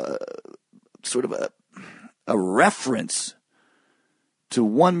 or sort of a reference to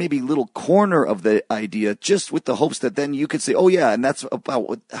one maybe little corner of the idea, just with the hopes that then you could say, oh yeah, and that's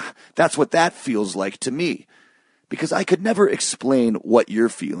what that feels like to me. Because I could never explain what you're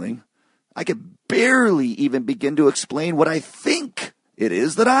feeling. I could barely even begin to explain what I think it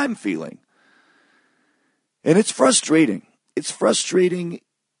is that I'm feeling. And it's frustrating. It's frustrating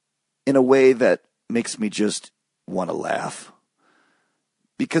in a way that makes me just want to laugh.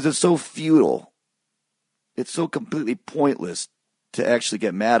 Because it's so futile. It's so completely pointless to actually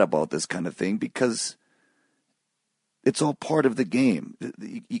get mad about this kind of thing, because it's all part of the game.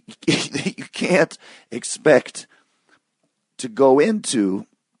 You can't expect to go into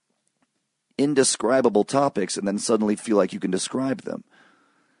indescribable topics and then suddenly feel like you can describe them.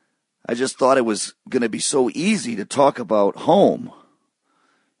 I just thought it was going to be so easy to talk about home.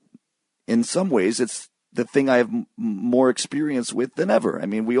 In some ways, it's the thing I have more experience with than ever. I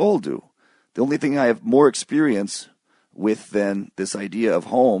mean, we all do. The only thing I have more experience with than this idea of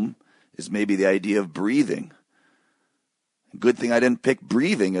home is maybe the idea of breathing. Good thing I didn't pick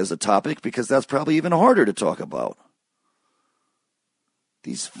breathing as a topic, because that's probably even harder to talk about.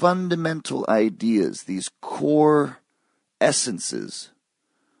 These fundamental ideas, these core essences,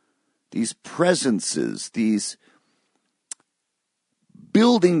 these presences, these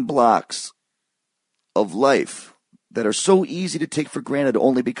building blocks of life that are so easy to take for granted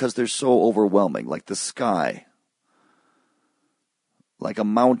only because they're so overwhelming, like the sky, like a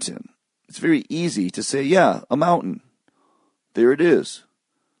mountain. It's very easy to say, yeah, a mountain. There it is.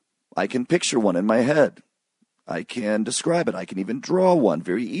 I can picture one in my head. I can describe it. I can even draw one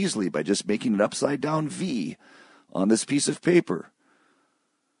very easily by just making an upside down V on this piece of paper.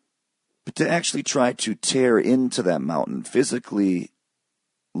 But to actually try to tear into that mountain physically,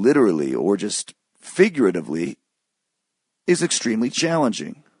 literally, or just figuratively is extremely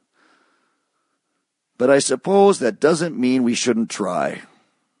challenging. But I suppose that doesn't mean we shouldn't try.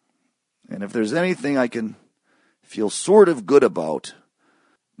 And if there's anything I can feel sort of good about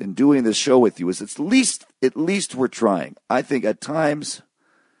in doing this show with you, is at least we're trying. I think at times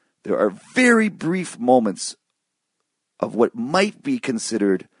there are very brief moments of what might be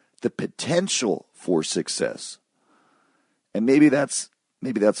considered the potential for success. And maybe that's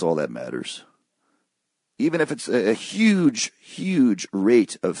all that matters. Even if it's a huge, huge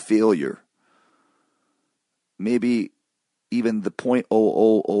rate of failure, maybe even the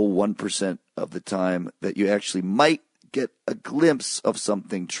 0.0001% of the time that you actually might get a glimpse of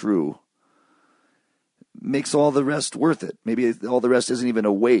something true makes all the rest worth it. Maybe all the rest isn't even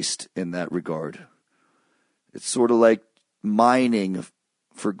a waste in that regard. It's sort of like mining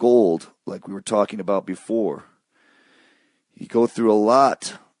for gold, like we were talking about before. You go through a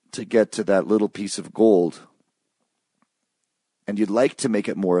lot to get to that little piece of gold. And you'd like to make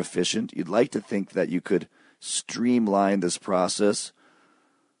it more efficient. You'd like to think that you could streamline this process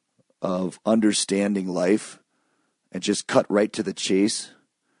of understanding life and just cut right to the chase,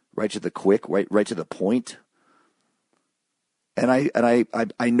 right to the quick, right to the point. And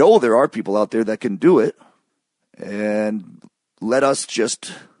I know there are people out there that can do it. And let us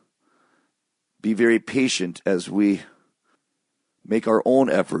just be very patient as we make our own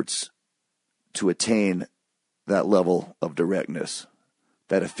efforts to attain that level of directness,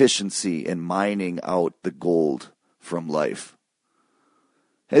 that efficiency in mining out the gold from life.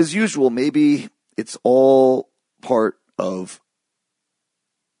 As usual, maybe it's all part of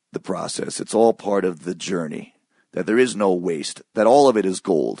the process. It's all part of the journey. That there is no waste. That all of it is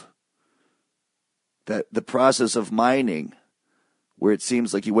gold. That the process of mining, where it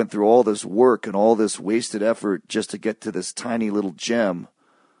seems like you went through all this work and all this wasted effort just to get to this tiny little gem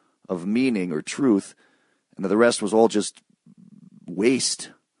of meaning or truth, and the rest was all just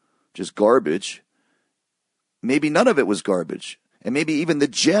waste, just garbage. Maybe none of it was garbage. And maybe even the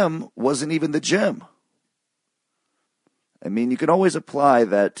gem wasn't even the gem. I mean, you can always apply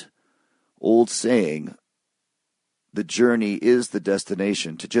that old saying, the journey is the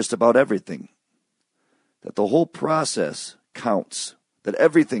destination, to just about everything. That the whole process counts. That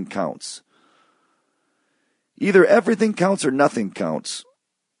everything counts. Either everything counts or nothing counts.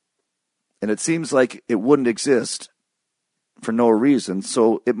 And it seems like it wouldn't exist for no reason,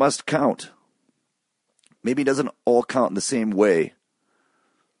 so it must count. Maybe it doesn't all count in the same way.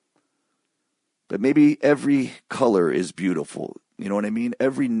 But maybe every color is beautiful. You know what I mean?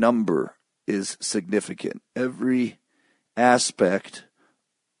 Every number is significant. Every aspect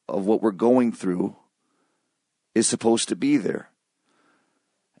of what we're going through is supposed to be there.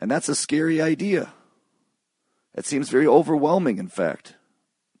 And that's a scary idea. It seems very overwhelming, in fact.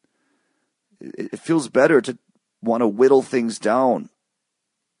 It feels better to want to whittle things down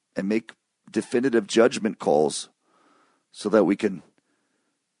and make definitive judgment calls so that we can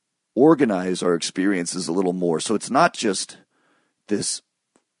organize our experiences a little more. So it's not just this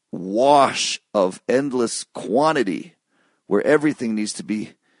wash of endless quantity where everything needs to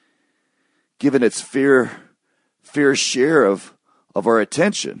be given its fair share of our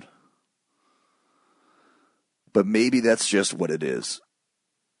attention. But maybe that's just what it is.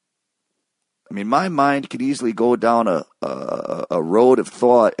 I mean, my mind could easily go down a road of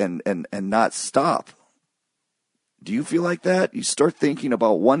thought and not stop. Do you feel like that? You start thinking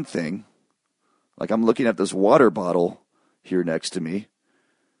about one thing, like I'm looking at this water bottle here next to me,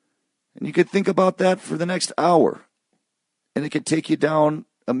 and you could think about that for the next hour, and it could take you down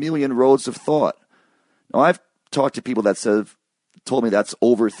a million roads of thought. Now, I've talked to people that told me that's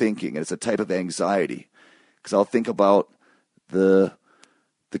overthinking, and it's a type of anxiety, because I'll think about the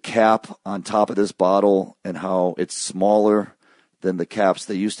cap on top of this bottle and how it's smaller than the caps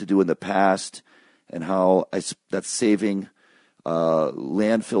they used to do in the past, and how that's saving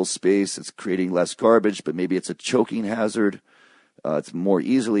landfill space. It's creating less garbage, but maybe it's a choking hazard. It's more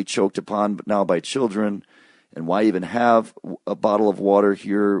easily choked upon now by children. And why even have a bottle of water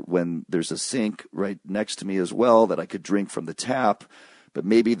here when there's a sink right next to me as well that I could drink from the tap? But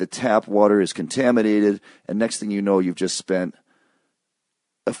maybe the tap water is contaminated, and next thing you know, you've just spent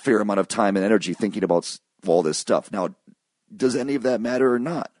a fair amount of time and energy thinking about all this stuff. Now, does any of that matter or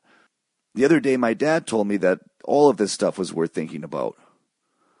not? The other day, my dad told me that all of this stuff was worth thinking about,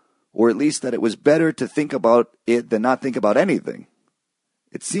 or at least that it was better to think about it than not think about anything.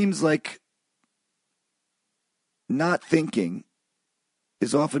 It seems like not thinking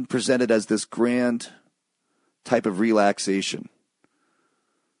is often presented as this grand type of relaxation,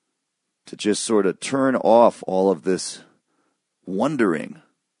 to just sort of turn off all of this wondering,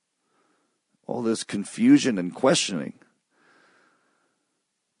 all this confusion and questioning.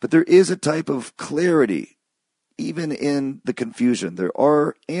 But there is a type of clarity even in the confusion. There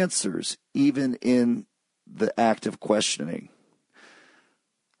are answers even in the act of questioning.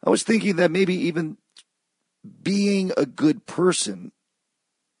 I was thinking that maybe even being a good person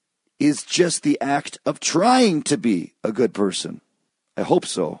is just the act of trying to be a good person. I hope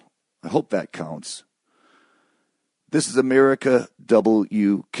so. I hope that counts. This is America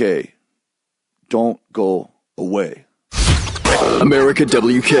WK. Don't go away. America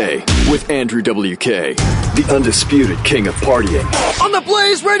WK with Andrew WK, the undisputed king of partying. On the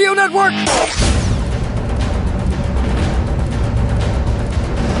Blaze Radio Network!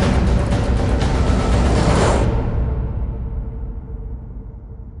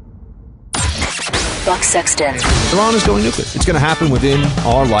 Buck Sexton. Iran is going nuclear. It's going to happen within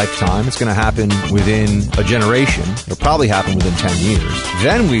our lifetime. It's going to happen within a generation. It'll probably happen within 10 years.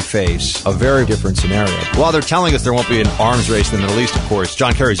 Then we face a very different scenario. While they're telling us there won't be an arms race in the Middle East, of course,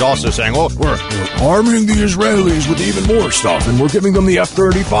 John Kerry's also saying, well, we're arming the Israelis with even more stuff, and we're giving them the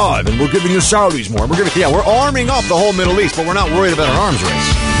F-35, and we're giving the Saudis more. We're arming up the whole Middle East, but we're not worried about an arms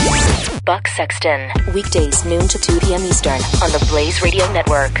race. Buck Sexton. Weekdays noon to 2 p.m. Eastern on the Blaze Radio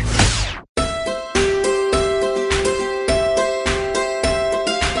Network.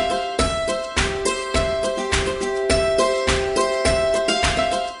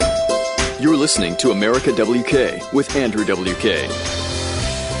 You're listening to America WK with Andrew WK.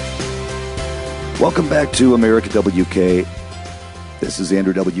 Welcome back to America WK. This is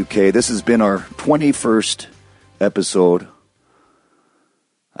Andrew WK. This has been our 21st episode.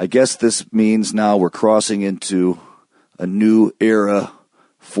 I guess this means now we're crossing into a new era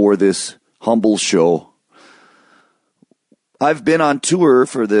for this humble show. I've been on tour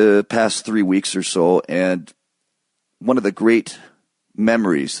for the past 3 weeks or so, and one of the great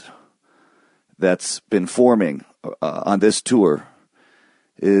memories that's been forming on this tour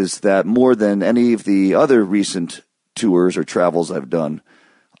is that more than any of the other recent tours or travels I've done,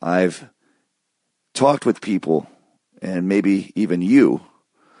 I've talked with people, and maybe even you,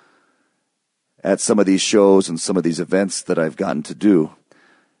 at some of these shows and some of these events that I've gotten to do.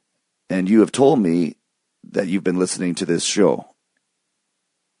 And you have told me that you've been listening to this show.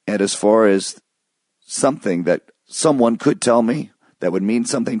 And as far as something that someone could tell me that would mean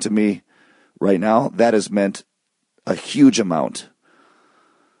something to me right now, that has meant a huge amount.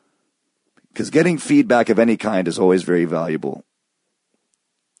 Because getting feedback of any kind is always very valuable.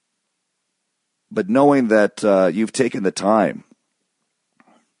 But knowing that you've taken the time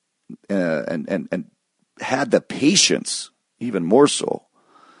and had the patience, even more so,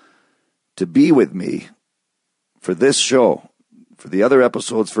 to be with me for this show, for the other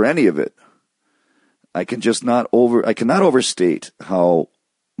episodes, for any of it, I cannot overstate how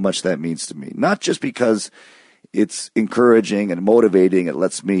much that means to me. Not just because it's encouraging and motivating, it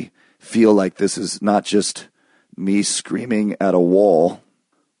lets me feel like this is not just me screaming at a wall,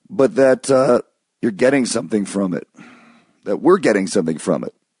 but that you're getting something from it, that we're getting something from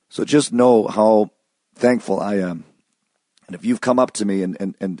it. So just know how thankful I am. And if you've come up to me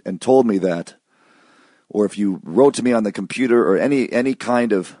and told me that, or if you wrote to me on the computer or any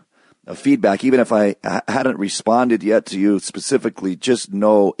kind of feedback, even if I hadn't responded yet to you specifically, just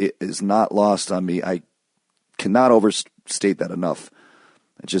know it is not lost on me. I cannot overstate that enough.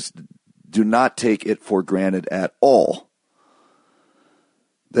 I just do not take it for granted at all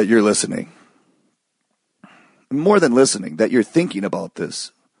that you're listening. More than listening, that you're thinking about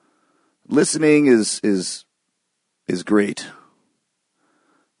this. Listening is great.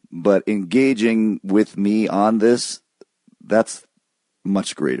 But engaging with me on this, that's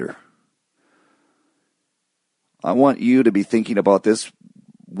much greater. I want you to be thinking about this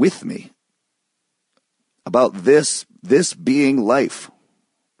with me. About this being life.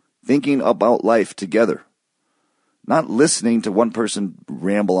 Thinking about life together. Not listening to one person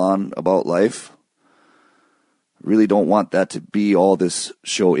ramble on about life. I really don't want that to be all this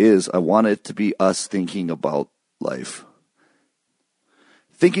show is. I want it to be us thinking about life.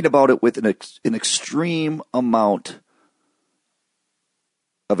 Thinking about it with an extreme amount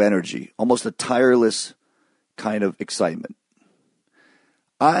of energy, almost a tireless kind of excitement.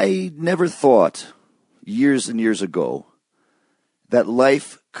 I never thought years and years ago that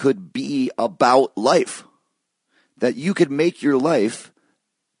life could be about life, that you could make your life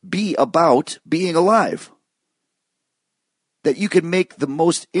be about being alive, that you could make the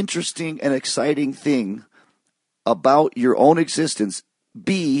most interesting and exciting thing about your own existence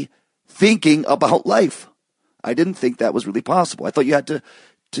be thinking about life. I didn't think that was really possible. I thought you had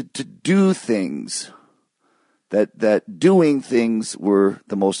to do things, that doing things were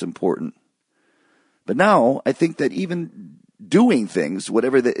the most important. But now I think that even doing things,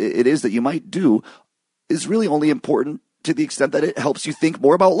 whatever it is that you might do, is really only important to the extent that it helps you think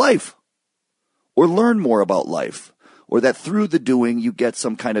more about life or learn more about life, or that through the doing you get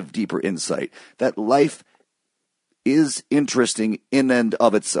some kind of deeper insight, that life is interesting in and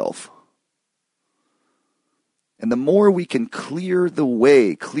of itself. And the more we can clear the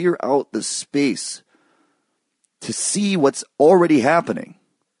way, clear out the space to see what's already happening,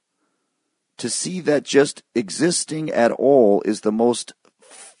 to see that just existing at all is the most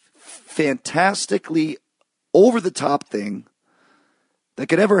fantastically over-the-top thing that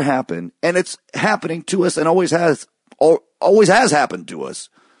could ever happen, and it's happening to us and always has happened to us.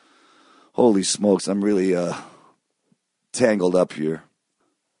 Holy smokes, I'm really tangled up here.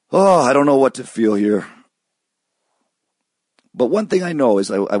 Oh, I don't know what to feel here. But one thing I know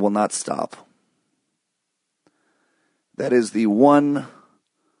is I will not stop. That is the one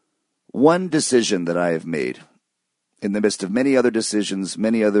decision that I have made in the midst of many other decisions,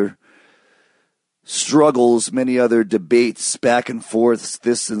 many other struggles, many other debates, back and forth,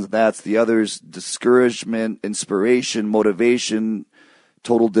 this and that's, the others, discouragement, inspiration, motivation,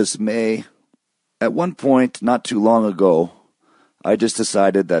 total dismay. At one point, not too long ago, I just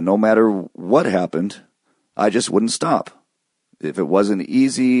decided that no matter what happened, I just wouldn't stop. If it wasn't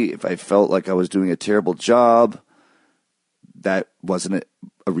easy, if I felt like I was doing a terrible job, that wasn't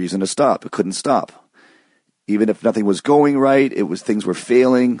a reason to stop. It couldn't stop. Even if nothing was going right, things were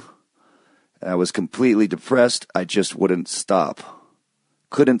failing, and I was completely depressed, I just wouldn't stop.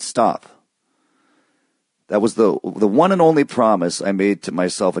 Couldn't stop. That was the one and only promise I made to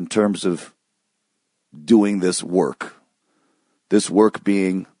myself in terms of doing this work. This work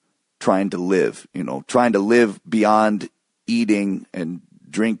being trying to live beyond eating and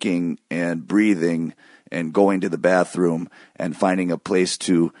drinking and breathing and going to the bathroom and finding a place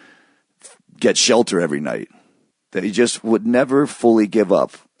to get shelter every night. That you just would never fully give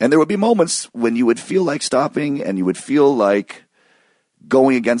up. And there would be moments when you would feel like stopping and you would feel like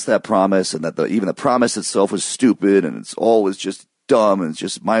going against that promise, and that even the promise itself was stupid and it's always just dumb and it's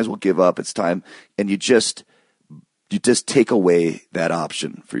just might as well give up. It's time. And you just take away that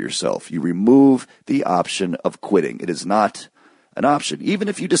option for yourself. You remove the option of quitting. It is not an option. Even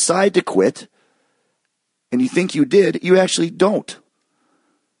if you decide to quit and you think you did, you actually don't.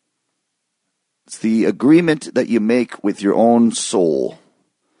 It's the agreement that you make with your own soul.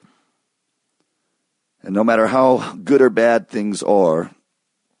 And no matter how good or bad things are,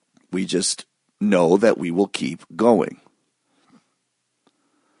 we just know that we will keep going.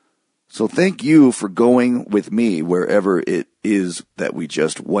 So thank you for going with me wherever it is that we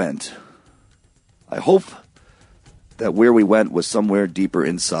just went. I hope that where we went was somewhere deeper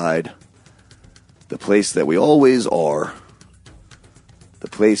inside, the place that we always are, the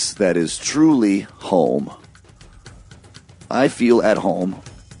place that is truly home. I feel at home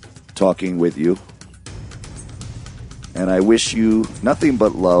talking with you. And I wish you nothing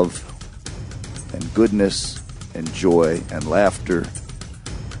but love and goodness and joy and laughter.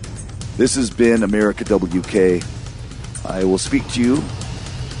 This has been America WK. I will speak to you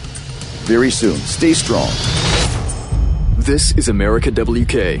very soon. Stay strong. This is America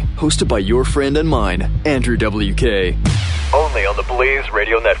WK, hosted by your friend and mine, Andrew WK. Only on the Blaze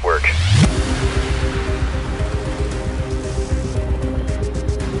Radio Network.